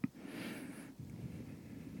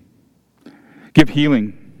 Give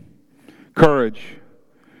healing, courage,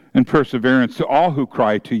 and perseverance to all who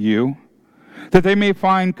cry to you, that they may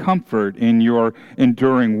find comfort in your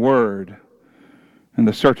enduring word and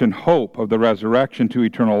the certain hope of the resurrection to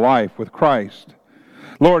eternal life with Christ.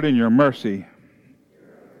 Lord, in your mercy.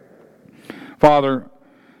 Father,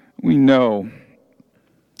 we know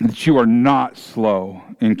that you are not slow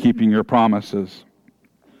in keeping your promises,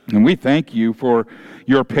 and we thank you for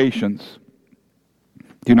your patience.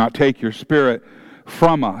 Do not take your Spirit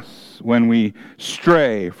from us when we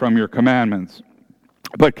stray from your commandments,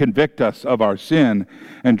 but convict us of our sin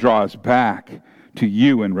and draw us back to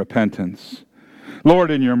you in repentance.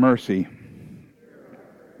 Lord, in your mercy.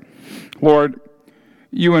 Lord,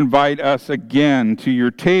 you invite us again to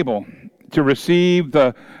your table to receive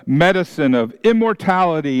the medicine of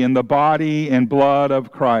immortality in the body and blood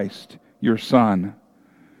of Christ, your Son.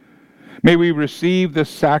 May we receive this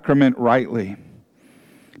sacrament rightly,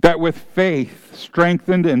 that with faith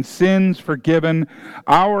strengthened and sins forgiven,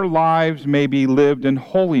 our lives may be lived in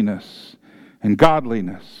holiness and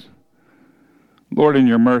godliness. Lord, in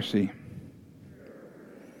your mercy.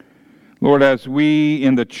 Lord, as we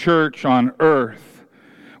in the church on earth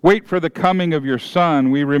wait for the coming of your Son,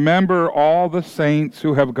 we remember all the saints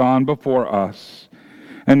who have gone before us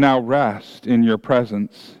and now rest in your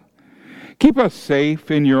presence. Keep us safe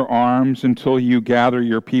in your arms until you gather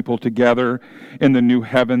your people together in the new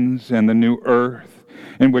heavens and the new earth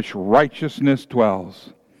in which righteousness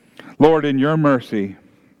dwells. Lord, in your mercy,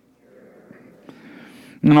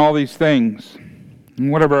 and all these things,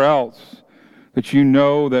 and whatever else that you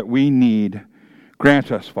know that we need,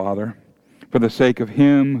 grant us, Father, for the sake of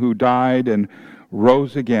him who died and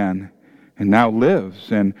rose again and now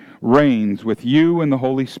lives and reigns with you in the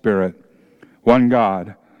Holy Spirit, one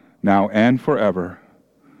God, now and forever.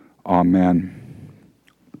 Amen.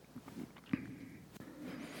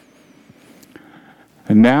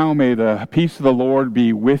 And now may the peace of the Lord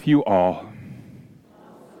be with you all.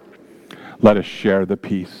 Let us share the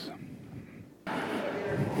peace.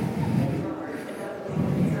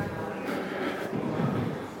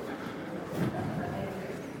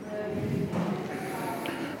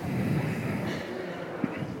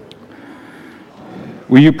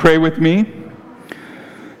 Will you pray with me?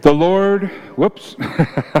 The Lord,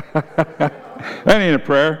 that ain't a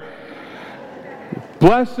prayer.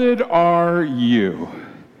 Blessed are you,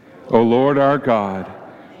 O Lord our God,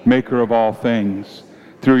 maker of all things.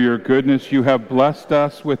 Through your goodness you have blessed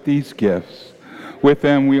us with these gifts. With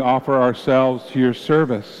them we offer ourselves to your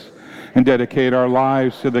service and dedicate our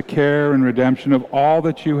lives to the care and redemption of all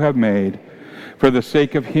that you have made, for the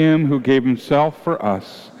sake of him who gave himself for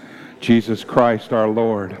us, Jesus Christ our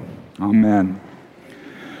Lord. Amen.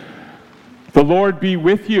 The Lord be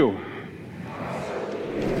with you.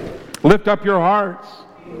 Lift up your hearts.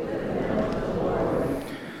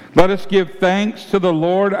 Let us give thanks to the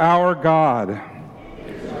Lord our God.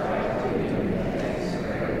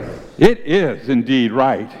 It is indeed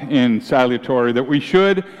right and salutary that we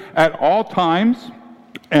should at all times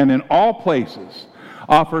and in all places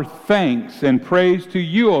offer thanks and praise to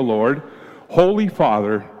you, O Lord, Holy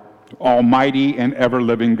Father, Almighty and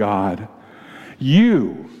ever-living God.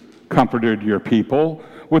 You comforted your people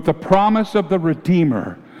with the promise of the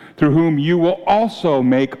Redeemer, through whom you will also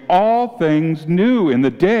make all things new in the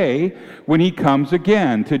day when he comes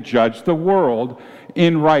again to judge the world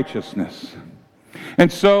in righteousness. And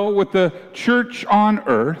so, with the church on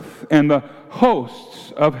earth and the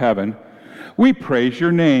hosts of heaven, we praise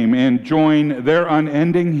your name and join their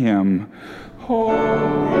unending hymn, Holy,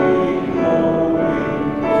 Holy.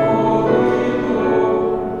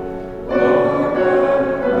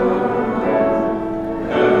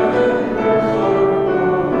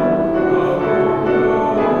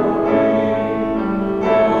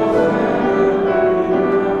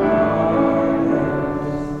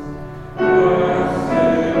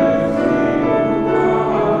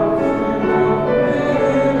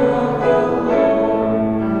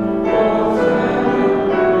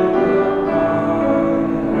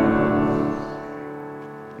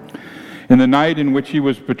 In the night in which he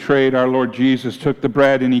was betrayed, our Lord Jesus took the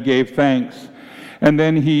bread and he gave thanks. And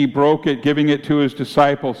then he broke it, giving it to his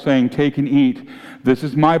disciples, saying, "Take and eat. This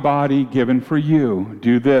is my body given for you.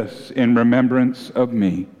 Do this in remembrance of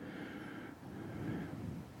me."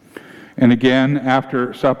 And again,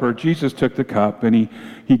 after supper, Jesus took the cup and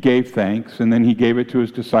he gave thanks. And then he gave it to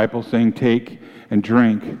his disciples, saying, "Take and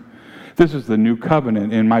drink. This is the new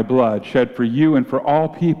covenant in my blood, shed for you and for all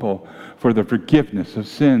people for the forgiveness of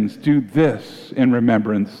sins. Do this in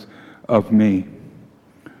remembrance of me."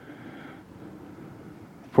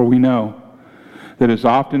 For we know that as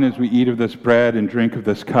often as we eat of this bread and drink of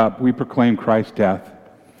this cup, we proclaim Christ's death,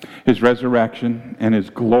 his resurrection, and his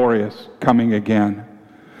glorious coming again.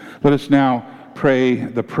 Let us now pray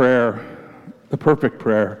the prayer, the perfect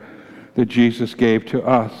prayer that Jesus gave to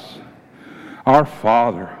us. Our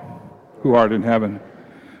Father, who art in heaven,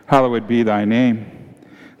 hallowed be thy name.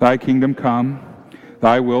 Thy kingdom come,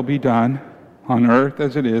 thy will be done, on earth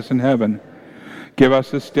as it is in heaven. Give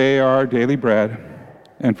us this day our daily bread,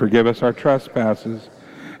 and forgive us our trespasses,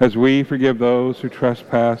 as we forgive those who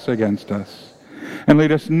trespass against us. And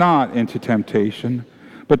lead us not into temptation,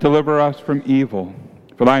 but deliver us from evil.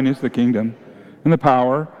 For thine is the kingdom, and the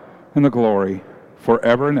power, and the glory,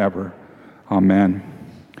 forever and ever. Amen.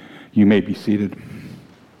 You may be seated.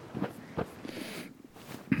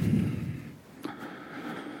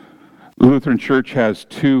 The Lutheran Church has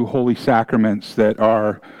two holy sacraments that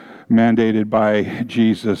are mandated by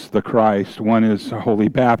Jesus the Christ. One is a holy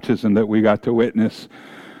baptism that we got to witness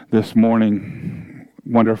this morning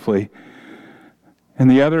wonderfully.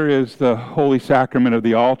 And the other is the holy sacrament of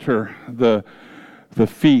the altar, the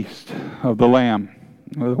feast of the Lamb,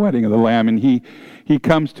 the wedding of the Lamb. And he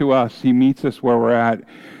comes to us, he meets us where we're at.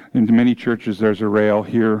 In many churches there's a rail.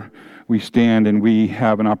 Here we stand and we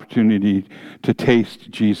have an opportunity to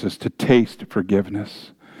taste Jesus, to taste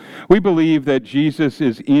forgiveness. We believe that Jesus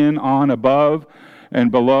is in, on, above,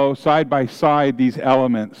 and below, side by side, these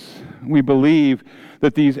elements. We believe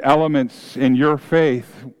that these elements in your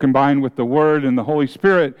faith, combined with the Word and the Holy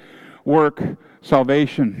Spirit, work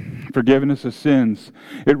salvation, forgiveness of sins.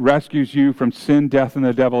 It rescues you from sin, death, and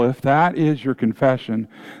the devil. If that is your confession,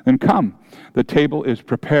 then come. The table is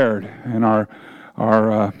prepared, and our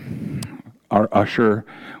usher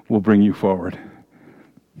will bring you forward.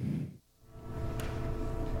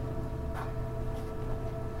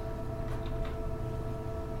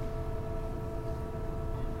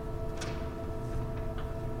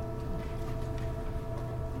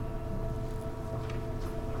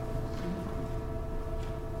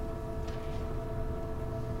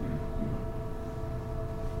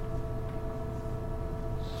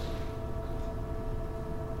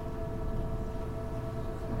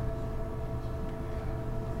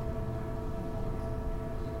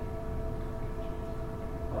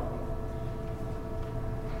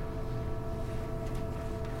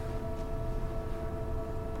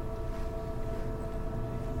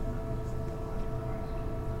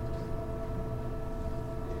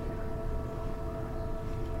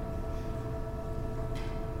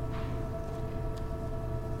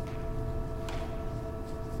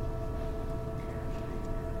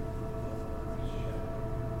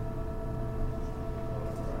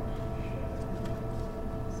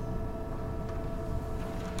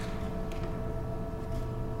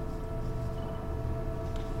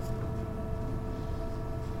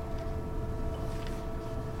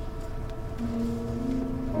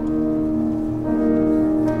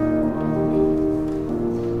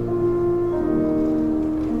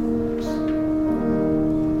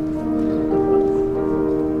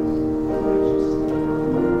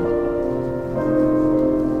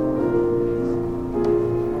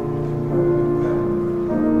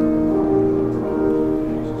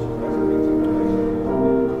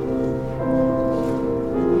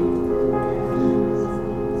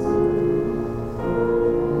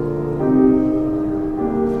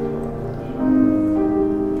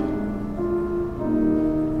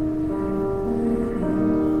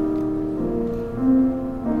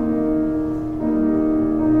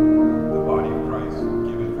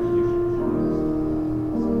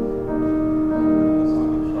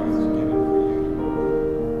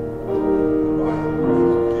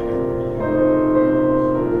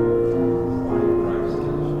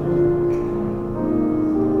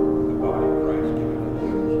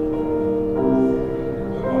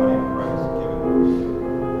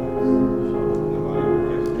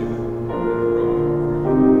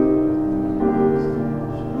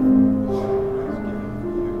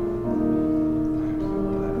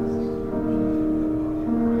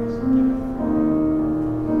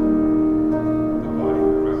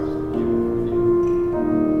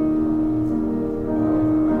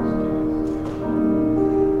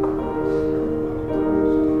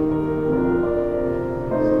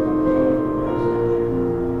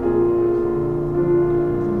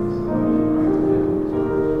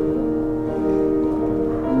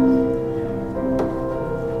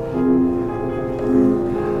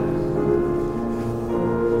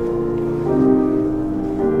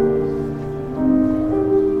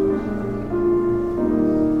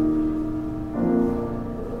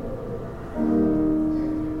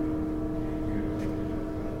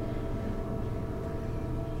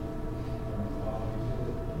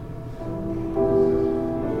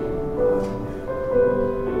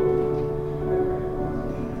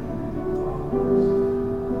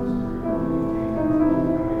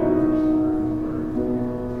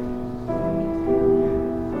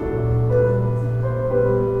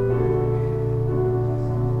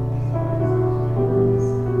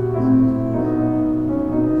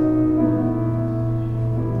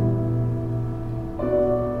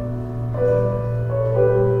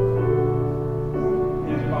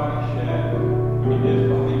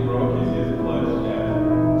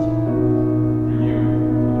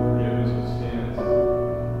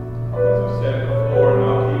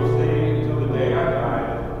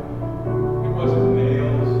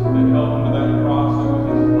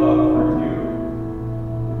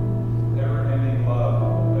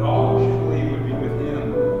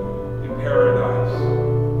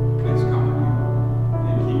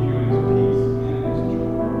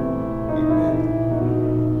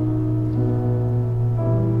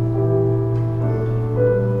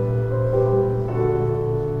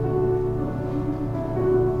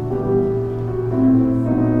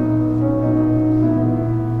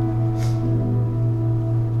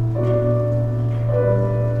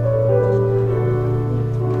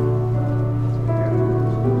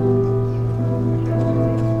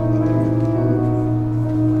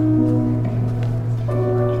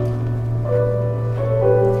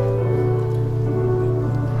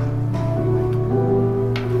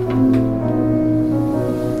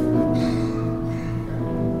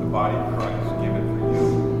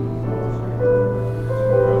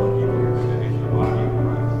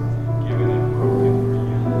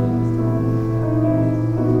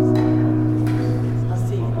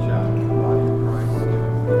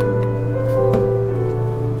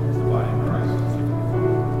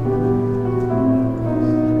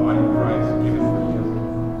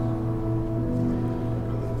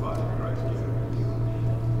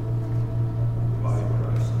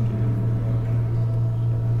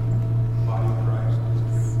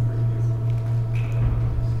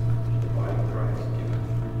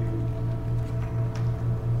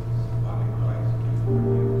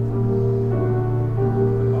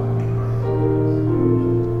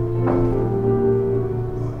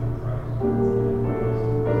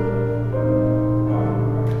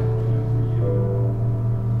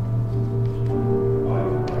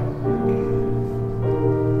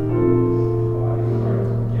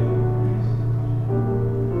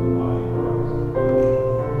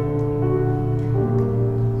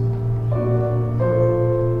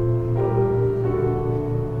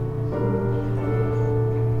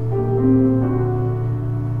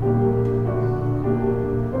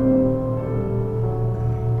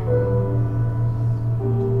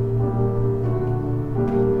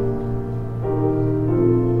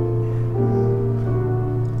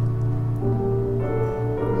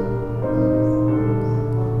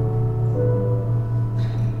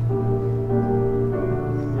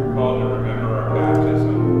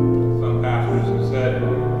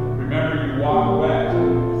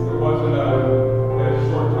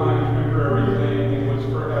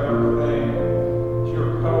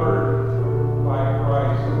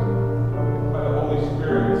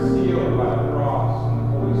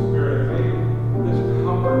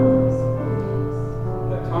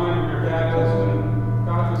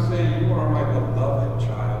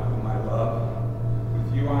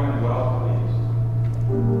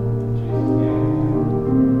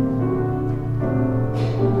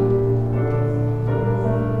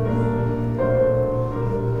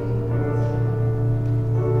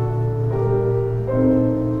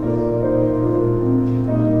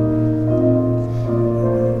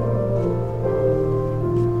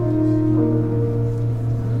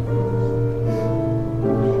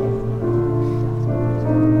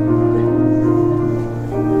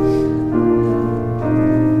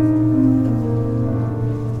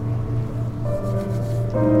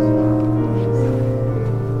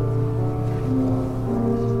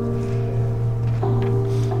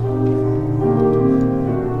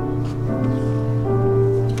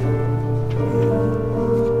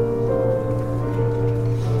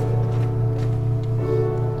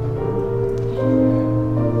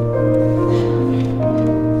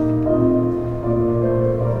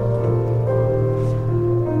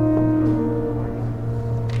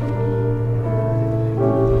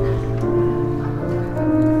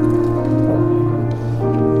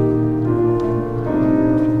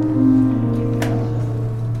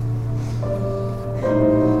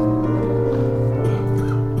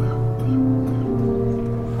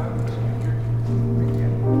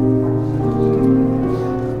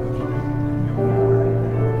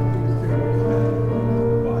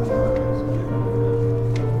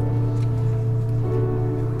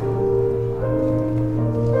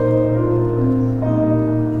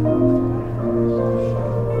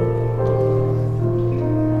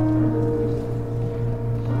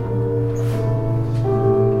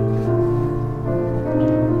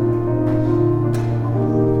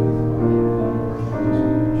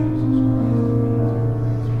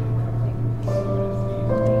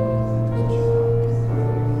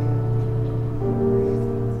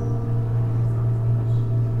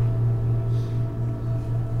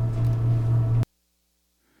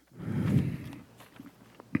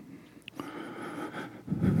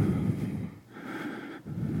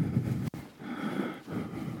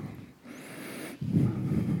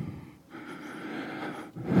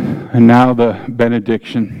 And now the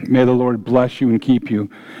benediction. May the Lord bless you and keep you.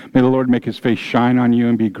 May the Lord make his face shine on you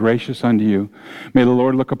and be gracious unto you. May the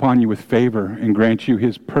Lord look upon you with favor and grant you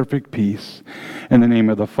his perfect peace. In the name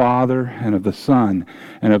of the Father, and of the Son,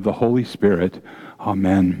 and of the Holy Spirit.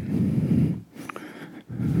 Amen.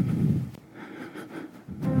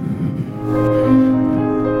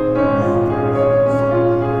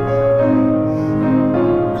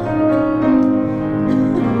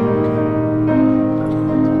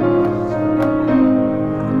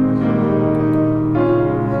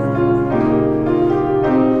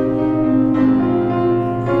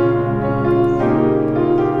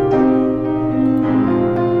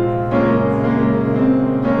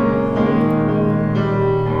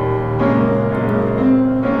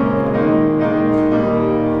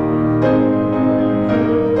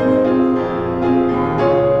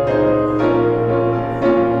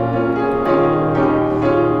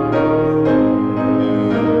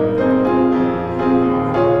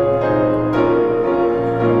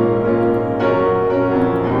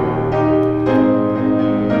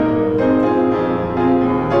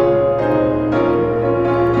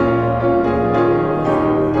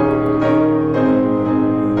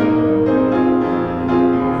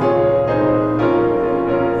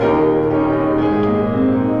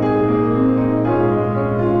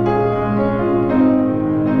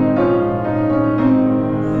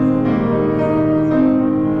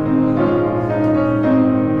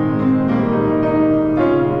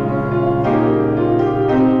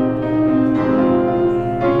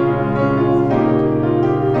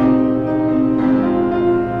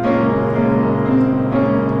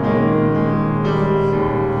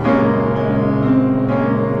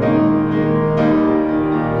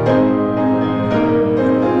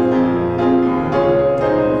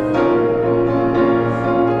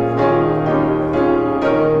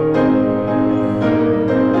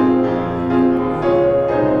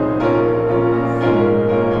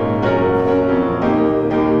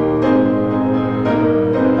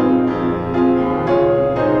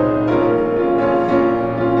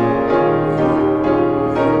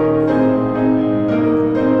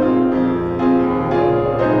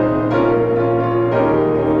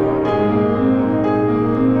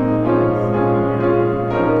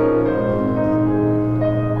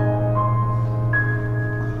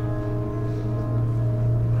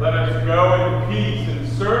 Let us go in peace and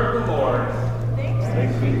serve the Lord.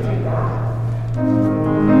 Thanks be to God.